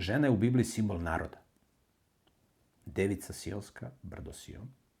žena je u Bibliji simbol naroda. Devica Sionska, brdo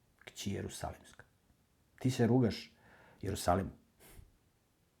Sion, kći Jerusalimska. Ti se rugaš Jerusalimu.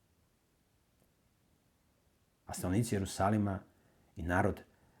 A stanovnici Jerusalima i narod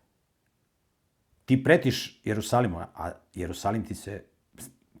ti pretiš Jerusalimu, a Jerusalim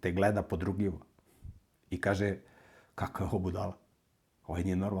te gleda podrugljivo. I kaže, kakva je ovo budala? Ovo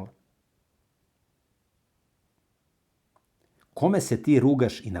nije normalno. Kome se ti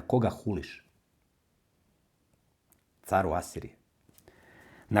rugaš i na koga huliš? Caru Asirije.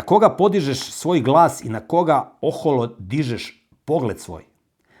 Na koga podižeš svoj glas i na koga oholo dižeš pogled svoj?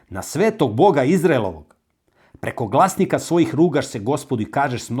 Na svetog Boga Izraelovog. Preko glasnika svojih rugaš se Gospodu i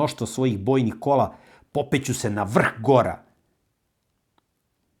kažeš s mnoštvo svojih bojnih kola, popeću se na vrh gora,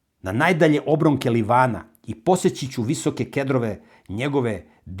 na najdalje obronke Livana i posjeći ću visoke kedrove njegove,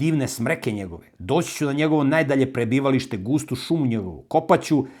 divne smreke njegove. Doći ću na njegovo najdalje prebivalište, gustu šumu njegovu.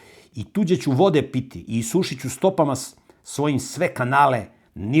 Kopaću i tuđe ću vode piti i isušit ću stopama svojim sve kanale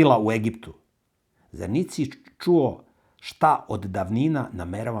Nila u Egiptu. Zar nisi čuo šta od davnina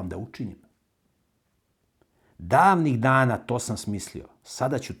nameravam da učinim? Davnih dana to sam smislio,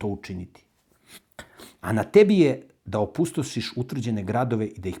 sada ću to učiniti. A na tebi je da opustošiš utvrđene gradove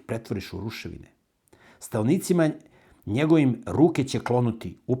i da ih pretvoriš u ruševine. Stanovnicima njegovim ruke će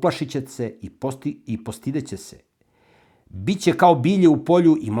klonuti, uplašit će se i postideće se. Biće kao bilje u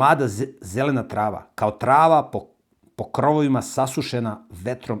polju i mlada zelena trava, kao trava po krovovima sasušena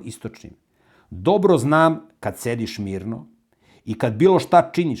vetrom istočnim. Dobro znam kad sediš mirno i kad bilo šta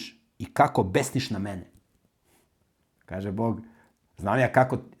činiš i kako besniš na mene. Kaže Bog, znam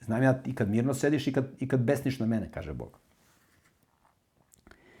ja i kad mirno sediš i kad besniš na mene, kaže Bog.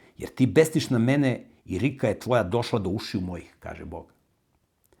 Jer ti besniš na mene i rika je tvoja došla do ušiju mojih, kaže Bog.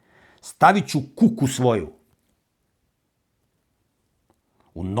 Stavit ću kuku svoju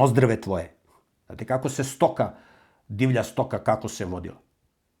u nozdrve tvoje. Znate kako se divlja stoka, kako se vodila.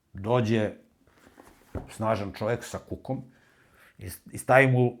 Dođe snažan čovjek sa kukom i stavi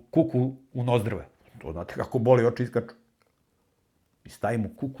mu kuku u nozdrve. To znate kako boli, oči iskaču. I stavi mu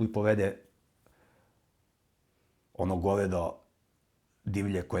kuku i povede ono govedo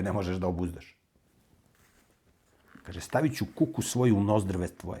divlje koje ne možeš da obuzdaš. Kaže, stavit ću kuku svoju u nozdrve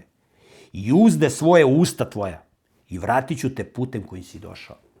tvoje i uzde svoje usta tvoja i vratit ću te putem kojim si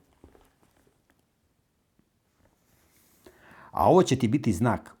došao. A ovo će ti biti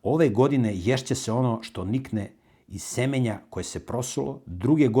znak. Ove godine ješće se ono što nikne iz semenja koje se prosulo,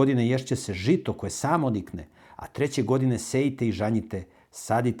 druge godine ješće se žito koje samo nikne, a treće godine sejite i žanjite,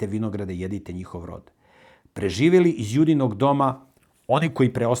 sadite vinograde, jedite njihov rod. Preživjeli iz Judinog doma, oni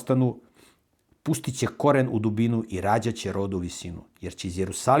koji preostanu, pustit će koren u dubinu i rađat će rod u visinu, jer će iz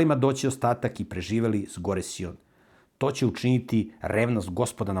Jerusalima doći ostatak i preživjeli s gore Sion. To će učiniti revnost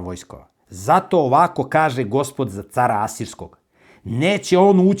Gospoda na vojskova. Zato ovako kaže Gospod za cara Asirskog. Neće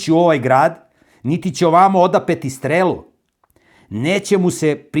on ući u ovaj grad, niti će ovamo odapeti strelu. Neće mu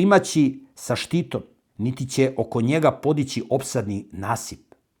se primaći sa štitom, niti će oko njega podići opsadni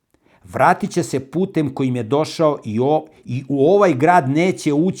nasip. Vratit će se putem kojim je došao i u ovaj grad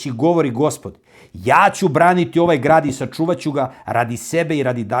neće ući, govori Gospod. Ja ću braniti ovaj grad i sačuvat ću ga radi sebe i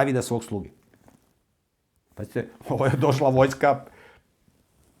radi Davida svog sluge. Pazite, ovo je došla vojska,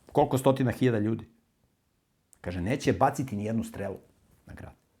 koliko 100.000 ljudi. Kaže, neće baciti ni jednu strelu na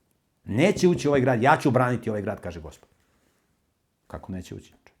grad. Neće ući u ovaj grad, ja ću braniti ovaj grad, kaže Gospod. Kako neće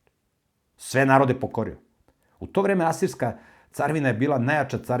ući? Sve narode pokorio. U to vreme Asirska carvina je bila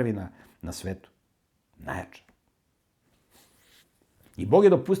najjača carvina na svetu. Najjača. I Bog je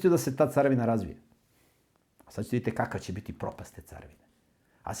dopustio da se ta carvina razvije. A sad ćete vidjeti kakva će biti propast te carvine.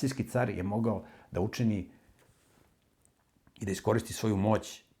 Asirski car je mogao da učini i da iskoristi svoju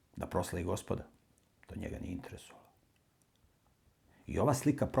moć da proslavi Gospoda. To njega nije interesovalo. I ova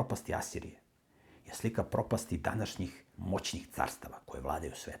slika propasti Asirije je slika propasti današnjih moćnih carstava koje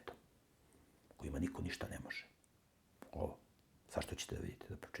vladaju svetom, kojima niko ništa ne može. Ovo, sad što ćete da vidite,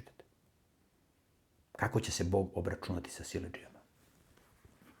 da pročitate. Kako će se Bog obračunati sa siledžijama?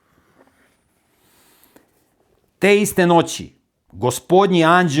 Te iste noći Gospodnji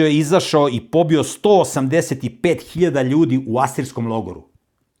anđeo je izašao i pobio 185.000 ljudi u asirskom logoru.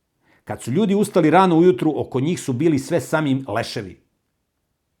 Kad su ljudi ustali rano ujutru, oko njih su bili sve sami leševi.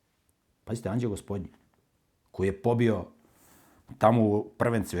 Pazite, anđeo Gospodnji, koji je pobio tamo u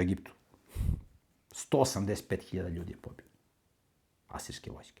prvence u Egiptu. 185.000 ljudi je pobio.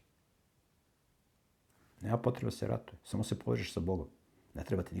 Asirske vojske. Nema potreba se ratuje, samo se povežeš sa Bogom. Ne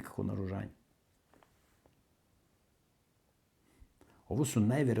treba ti nikakvo naoružanje. Ovo su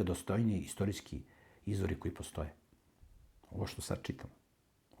najvjerodostojniji istorijski izvori koji postoje. Ovo što sad čitamo.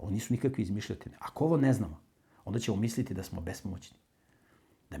 Ovo nisu nikakve izmišljotine. Ako ovo ne znamo, onda ćemo misliti da smo besmoćni.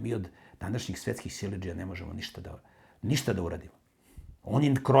 Da mi od današnjih svetskih siledžija ne možemo ništa da uradimo.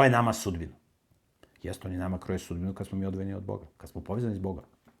 Oni kroje nama sudbinu. Jeste, oni nama kroje sudbinu kad smo mi odvojeni od Boga. Kad smo povezani s Bogom.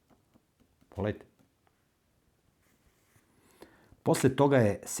 Pogledajte. Posle toga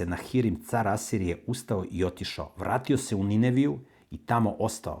je Senahirim, car Asirije, ustao i otišao. Vratio se u Nineviju i tamo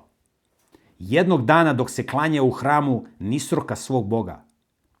ostao. Jednog dana dok se klanjao u hramu Nisroka svog boga,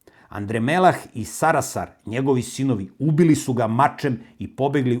 Andremelah i Sarasar, njegovi sinovi, ubili su ga mačem i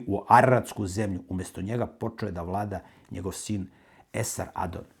pobegli u Aratsku zemlju. Umesto njega počeo je da vlada njegov sin Esar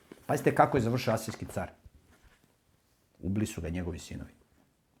Adon. Pazite kako je završio asirski car. Ubili su ga njegovi sinovi.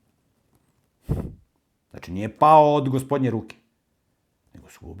 Znači nije pao od gospodnje ruke, nego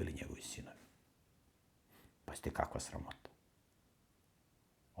su ga ubili njegovi sinovi. Pazite kakva sramota.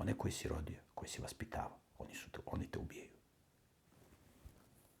 One koji si rodio, koji si vaspitavao, oni te ubijaju.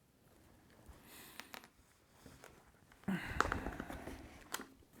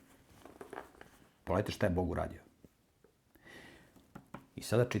 Pogledajte šta je Bog uradio. I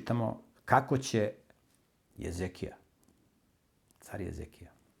sada čitamo kako će Jezekija, car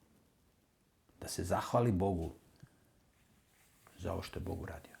Jezekija, da se zahvali Bogu za ovo što je Bog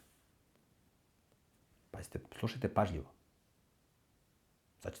uradio. Pazite, slušajte pažljivo.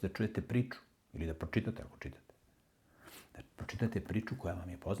 Sad ćete da čujete priču ili da pročitate ako čitate. Da pročitate priču koja vam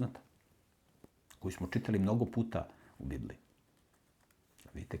je poznata, koju smo čitali mnogo puta u Bibliji.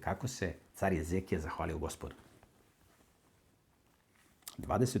 Vidite kako se car Jezekija zahvalio Gospodu.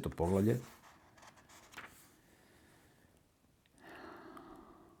 20. poglavlje.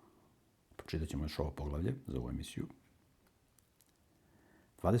 Pročitat ćemo još ovo poglavlje za ovu emisiju.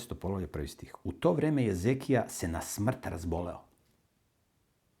 20. poglavlje, 1. stih. U to vreme Jezekija se na smrt razboleo.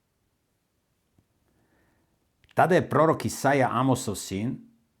 Tada je prorok Isaija, Amosov sin,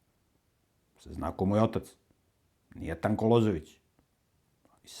 se zna ko mu je otac, nije Tanko Lozović.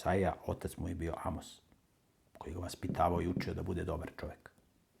 Isaija, otac mu je bio Amos, koji ga vaspitavao i učio da bude dobar čovjek.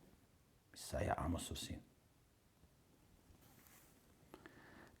 Isaija, Amosov sin.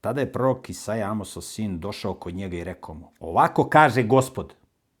 Tada je prorok Isaija, Amosov sin, došao kod njega i rekao mu, ovako kaže Gospod,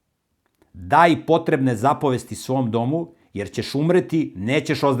 daj potrebne zapovesti svom domu, jer ćeš umreti,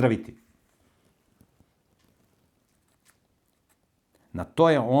 nećeš ozdraviti. Na to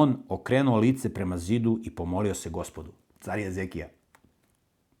je on okrenuo lice prema zidu i pomolio se Gospodu. Car Jezekija.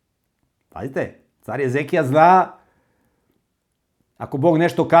 Pazite, car Jezekija zna, ako Bog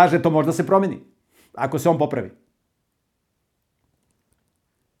nešto kaže, to možda se promeni. Ako se on popravi.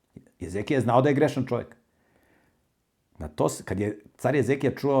 Jezekija je znao da je grešan čovjek. Kad je car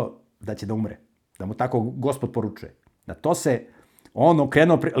Jezekija čuo da će da umre, da mu tako Gospod poručuje, na to se on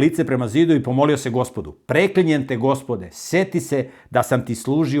okrenuo lice prema zidu i pomolio se Gospodu. Preklinjem te, Gospode, seti se da sam ti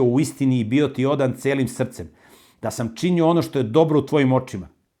služio u istini i bio ti odan celim srcem, da sam činio ono što je dobro u tvojim očima.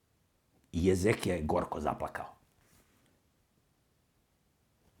 I Jezekija je gorko zaplakao.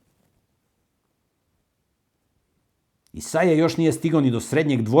 Isaija još nije stigao ni do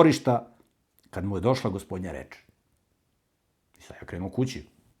srednjeg dvorišta kad mu je došla gospodnja reč. Isaija krenuo kući,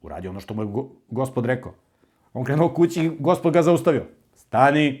 uradio ono što mu je Gospod rekao. On krenuo kući i Gospod ga zaustavio.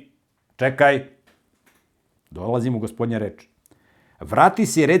 Stani, čekaj. Dolazi mu gospodnja reč. Vrati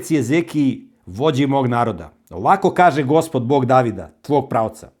se i reci Jezekiji, vođi mog naroda. Ovako kaže Gospod, Bog Davida, tvog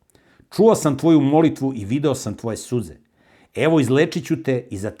pravca. Čuo sam tvoju molitvu i video sam tvoje suze. Evo izlečit ću te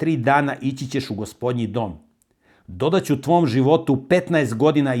i za 3 dana ići ćeš u gospodnji dom. Dodaću tvom životu 15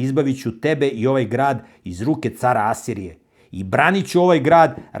 godina i izbavit ću tebe i ovaj grad iz ruke cara Asirije. I branit ću ovaj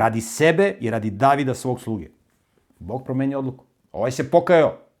grad radi sebe i radi Davida svog sluge. Bog promenio odluku. Ovaj se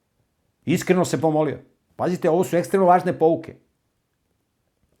pokajao. Iskreno se pomolio. Pazite, ovo su ekstremno važne pouke.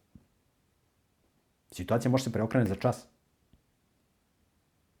 Situacija može se preokrenuti za čas.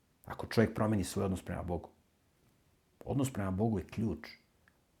 Ako čovjek promeni svoj odnos prema Bogu. Odnos prema Bogu je ključ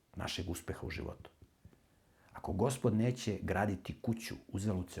našeg uspeha u životu. Ako Gospod neće graditi kuću,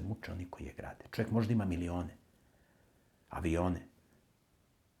 uzalud se muče oni koji je grade. Čovjek možda ima milione, avione,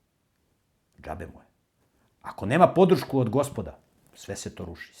 džabe mu je. Ako nema podršku od Gospoda, sve se to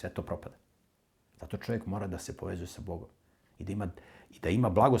ruši, sve to propada. Zato čovjek mora da se povezuje sa Bogom i da ima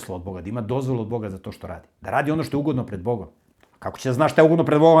blagoslov od Boga, da ima dozvolu od Boga za to što radi. Da radi ono što je ugodno pred Bogom. Kako će da zna šta je ugodno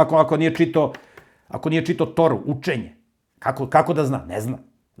pred Bogom ako nije čitao Toru, učenje? Kako da zna? Ne zna.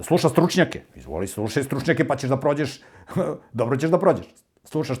 Da sluša stručnjake. Izvoli, slušaj stručnjake pa ćeš da prođeš, dobro ćeš da prođeš.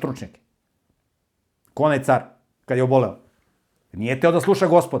 Slušaš stručnjake. Ko onaj car kad je oboleo? Nije teo da sluša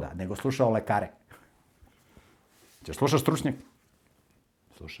Gospoda, nego slušao lekare. Ćeš slušaš stručnjake?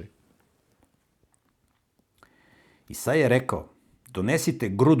 Slušaj. Isaija je rekao, donesite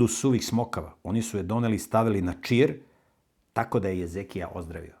grudu suvih smokava. Oni su je doneli i stavili na čir, tako da je Jezekija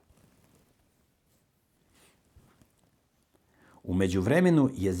ozdravio. U međuvremenu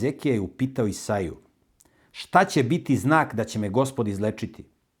Jezekija je upitao Isaiju, šta će biti znak da će me Gospod izlečiti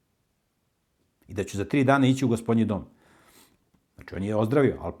i da ću za 3 dana ići u gospodnji dom? Znači, on je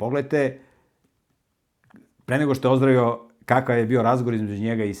ozdravio, ali pogledajte, pre nego što je ozdravio, kakav je bio razgovor između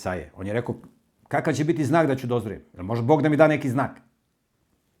njega i Isaije. On je rekao, kakav će biti znak da ću da ozdravim? Jel može Bog da mi da neki znak?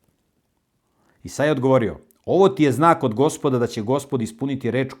 Isaija je odgovorio, ovo ti je znak od Gospoda da će Gospod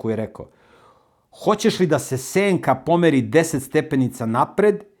ispuniti reč koju je rekao. Hoćeš li da se senka pomeri 10 stepenica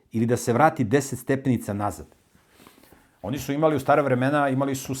napred ili da se vrati 10 stepenica nazad? Oni su imali u stare vremena,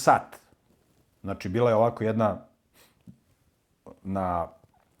 imali su sat. Znači, bila je ovako jedna na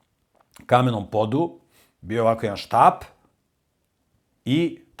kamenom podu, bio je ovako jedan štap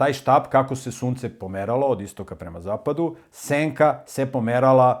i taj štap, kako se sunce pomeralo od istoka prema zapadu, senka se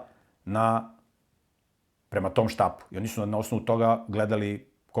pomerala prema tom štapu. I oni su na osnovu toga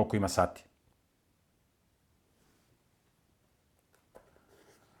gledali koliko ima sati.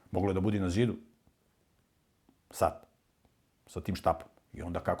 Moglo je da bude na zidu sat sa tim štapom. I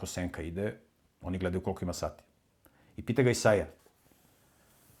onda kako senka ide, oni gledaju koliko ima sati. I pita ga Isaija,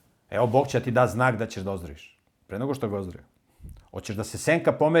 evo Bog će ti da znak da ćeš da ozdraviš. Pre nego što ga ozdravio. Hoćeš da se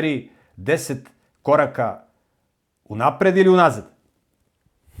senka pomeri 10 koraka unapred ili unazad?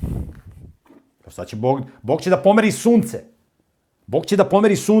 Sad će Bog će da pomeri sunce. Bog će da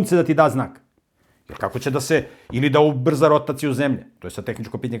pomeri sunce da ti da znak. Jer kako će da se, ili da ubrza rotaciju zemlje. To je sad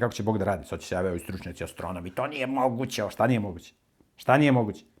tehničko pitanje kako će Bog da radi. Sad će se javljaju stručnjaci, astronomi. To nije moguće. Šta nije moguće? Šta nije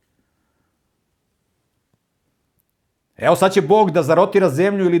moguće? Evo sad će Bog da zarotira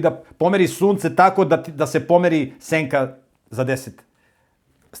zemlju ili da pomeri sunce tako da se pomeri senka za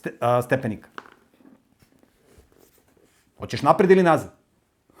 10 stepenika. Hoćeš napred ili nazad?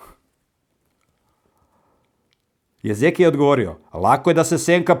 Jezekija je odgovorio, lako je da se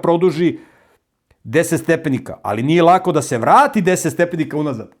senka produži 10 stepenika, ali nije lako da se vrati 10 stepenika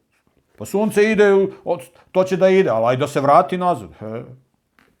unazad. Pa sunce ide, to će da ide, ali ajde da se vrati nazad.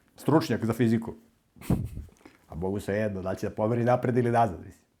 Stručnjak za fiziku. A Bogu se jedno, da će da pomeri napred ili nazad.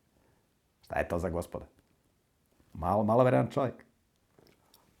 Šta je to za Gospoda? Malo veran čovjek.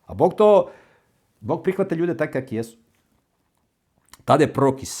 A Bog prihvata ljude tako kakvi jesu. Tada je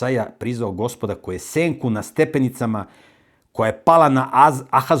prorok Isaija prizvao Gospoda koji je senku na stepenicama koja je pala na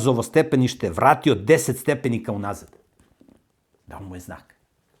Ahazovo stepenište vratio 10 stepenika unazad. Dao mu je znak.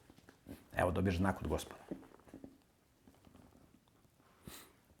 Evo dobiješ znak od Gospoda.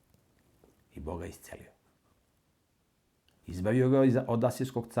 I Bog ga iscelio. Izbavio ga od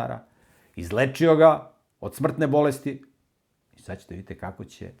asirskog cara, izlečio ga od smrtne bolesti. I sad ćete vidjeti kako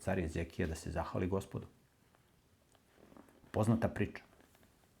će car Jezekija da se zahvali Gospodu. Poznata priča.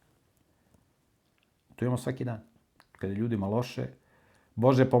 To imamo svaki dan. Kada je ljudima loše,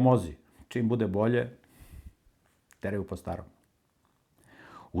 Bože pomozi. Čim bude bolje, teraju po starom.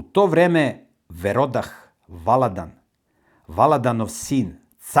 U to vreme Verodah Valadan, Valadanov sin,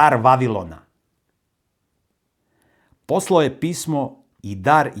 car Vavilona, poslao je pismo i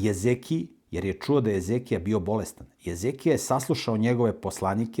dar Jezekiji, jer je čuo da je Jezekija bio bolestan. Jezekija je saslušao njegove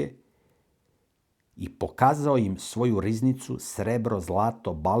poslanike i pokazao im svoju riznicu, srebro,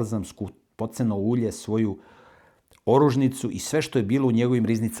 zlato, balzam, skupoceno ulje, svoju oružnicu i sve što je bilo u njegovim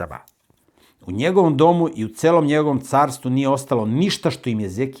riznicama. U njegovom domu i u celom njegovom carstvu nije ostalo ništa što im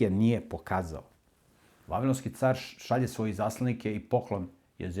Jezekija nije pokazao. Vavilonski car šalje svoje izaslanike i poklon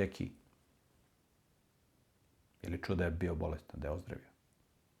Jezekiji. Jer je čuo da je bio bolestan, da je ozdravio.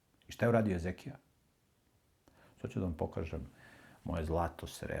 I šta je uradio Jezekija? Sad ću da vam pokažem moje zlato,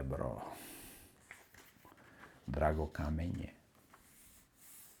 srebro, drago kamenje.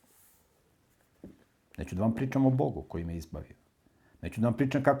 Neću da vam pričam o Bogu koji me izbavio. Neću da vam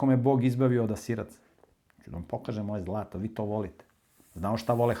pričam kako me Bog izbavio od Asiraca. Neću da vam pokažem moje zlato, vi to volite. Znamo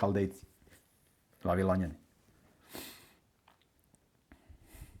šta vole Haldejci, Vavilonjani.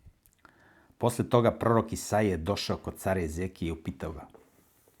 Posle toga prorok Isaija je došao kod cara Jezekije i upitao ga.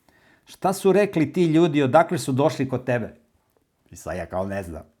 Šta su rekli ti ljudi, odakle su došli kod tebe? Isaija kao ne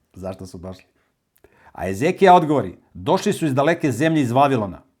zna zašto su došli. A Jezekija odgovori, došli su iz daleke zemlje iz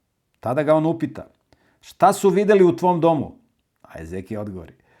Vavilona. Tada ga on upita, šta su videli u tvom domu? A Jezekija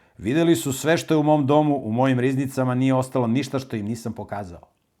odgovori, videli su sve što je u mom domu, u mojim riznicama nije ostalo ništa što im nisam pokazao.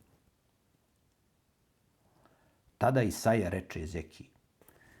 Tada Isaija reče Jezekiji,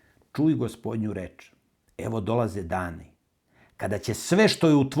 čuj Gospodnju reč, evo dolaze dani, kada će sve što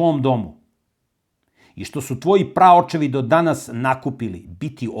je u tvom domu i što su tvoji praočevi do danas nakupili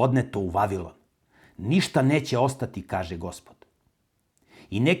biti odneto u Vavilon. Ništa neće ostati, kaže Gospod.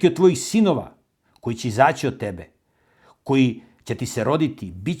 I neki od tvojih sinova koji će izaći od tebe, koji će ti se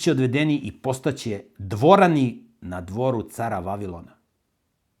roditi, bit će odvedeni i postaće dvorani na dvoru cara Vavilona.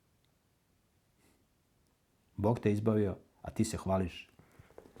 Bog te izbavio, a ti se hvališ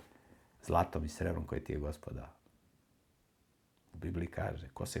zlatom i srebrom koje ti je Gospod dao. Bibliji kaže,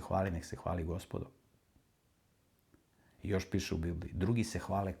 ko se hvali, nek se hvali Gospodom. I još piše u Bibliji, drugi se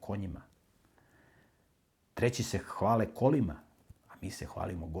hvale konjima. Treći se hvale kolima, a mi se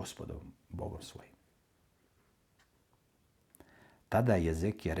hvalimo Gospodom, Bogom svojim. Tada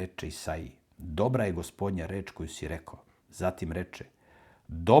Jezekija reče Isaiji, dobra je Gospodnja reč koju si rekao. Zatim reče,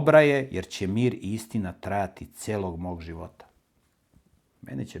 dobra je jer će mir i istina trajati celog mog života.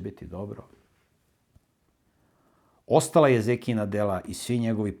 Meni će biti dobro. Ostala Jezekijina dela i svi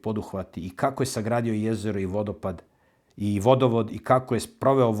njegovi poduhvati i kako je sagradio jezero i vodovod i kako je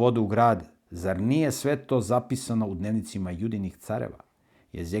sproveo vodu u grad. Zar nije sve to zapisano u dnevnicima judinih careva?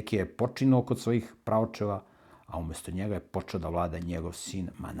 Jezekija je počinuo kod svojih praočeva, a umjesto njega je počeo da vlada njegov sin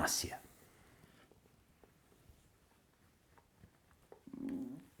Manasija.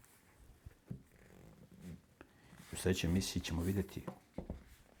 U sljedećoj misiji ćemo vidjeti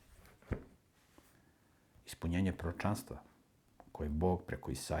ispunjenje proročanstva koje je Bog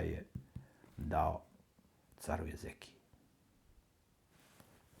preko Isaije dao caru Jezekiji.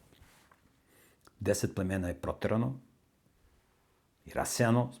 10 plemena je proterano i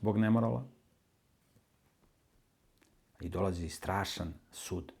rasejano zbog nemorala. I dolazi strašan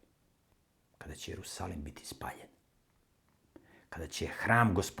sud kada će Jerusalim biti spaljen. Kada će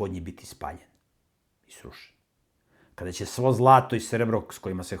hram Gospodnji biti spaljen i srušen. Kada će svo zlato i srebro s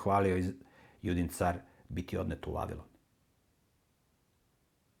kojima se hvalio Judin car biti odneto u Vavilon.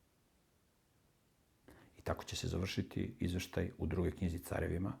 I tako će se završiti izveštaj u drugoj knjizi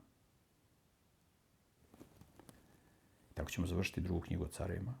Carevima. Tako ćemo završiti drugu knjigu o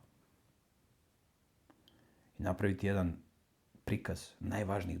Carevima. I napraviti jedan prikaz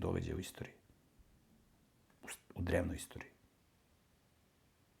najvažnijih događaja u istoriji. U drevnoj istoriji.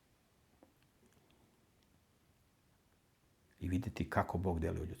 I vidjeti kako Bog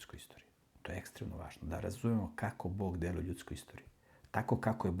deluje u ljudskoj istoriji. To je ekstremno važno. Da razumemo kako Bog deluje u ljudskoj istoriji. Tako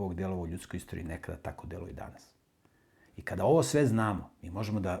kako je Bog delovao u ljudskoj istoriji nekada, tako deluje i danas. I kada ovo sve znamo, mi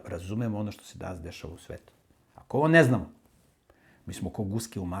možemo da razumemo ono što se danas dešava u svetu. Ako ovo ne znamo, mi smo ko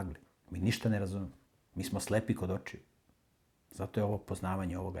guske u magli. Mi ništa ne razumemo. Mi smo slepi kod očiju. Zato je ovo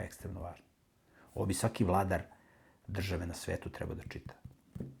poznavanje ovoga ekstremno važno. Ovo bi svaki vladar države na svetu trebao da čita.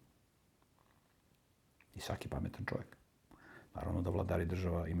 I svaki pametan čovjek. Naravno da vladari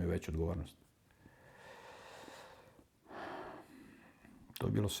država imaju veću odgovornost. To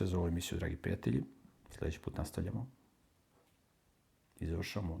je bilo sve za ovu emisiju, dragi prijatelji. Sljedeći put nastavljamo. I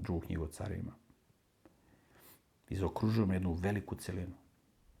završamo drugu knjigu o carevima. I zaokružujemo jednu veliku celinu.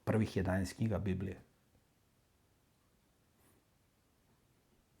 Prvih 11 knjiga Biblije.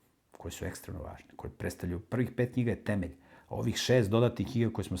 Koje su ekstremno važne. Koje predstavljaju. Prvih 5 knjiga je temelj. A ovih 6 dodatnih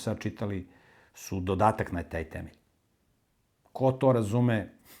knjiga koje smo sad čitali su dodatak na taj temelj. Ko to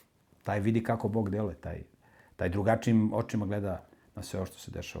razume, taj vidi kako Bog deluje. Taj drugačijim očima gleda na sve ovo što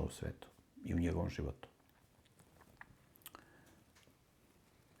se dešava u svetu i u njegovom životu.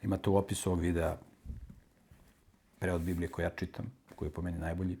 Imate u opisu ovog videa prevod Biblije koji ja čitam, koji je po meni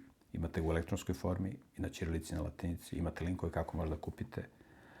najbolji. Imate u elektronskoj formi i na ćirilici i na latinici. Imate linkove kako možda kupite.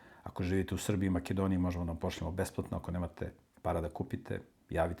 Ako živite u Srbiji i Makedoniji, možemo da vam pošljemo besplatno. Ako nemate para da kupite,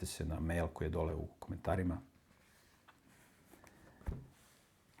 javite se na mail koji je dole u komentarima.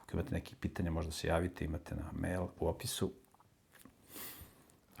 Ako imate nekih pitanja, možda se javite, imate na mail u opisu.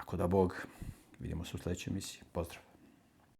 Ako da Bog, vidimo se u sljedećoj emisiji. Pozdrav!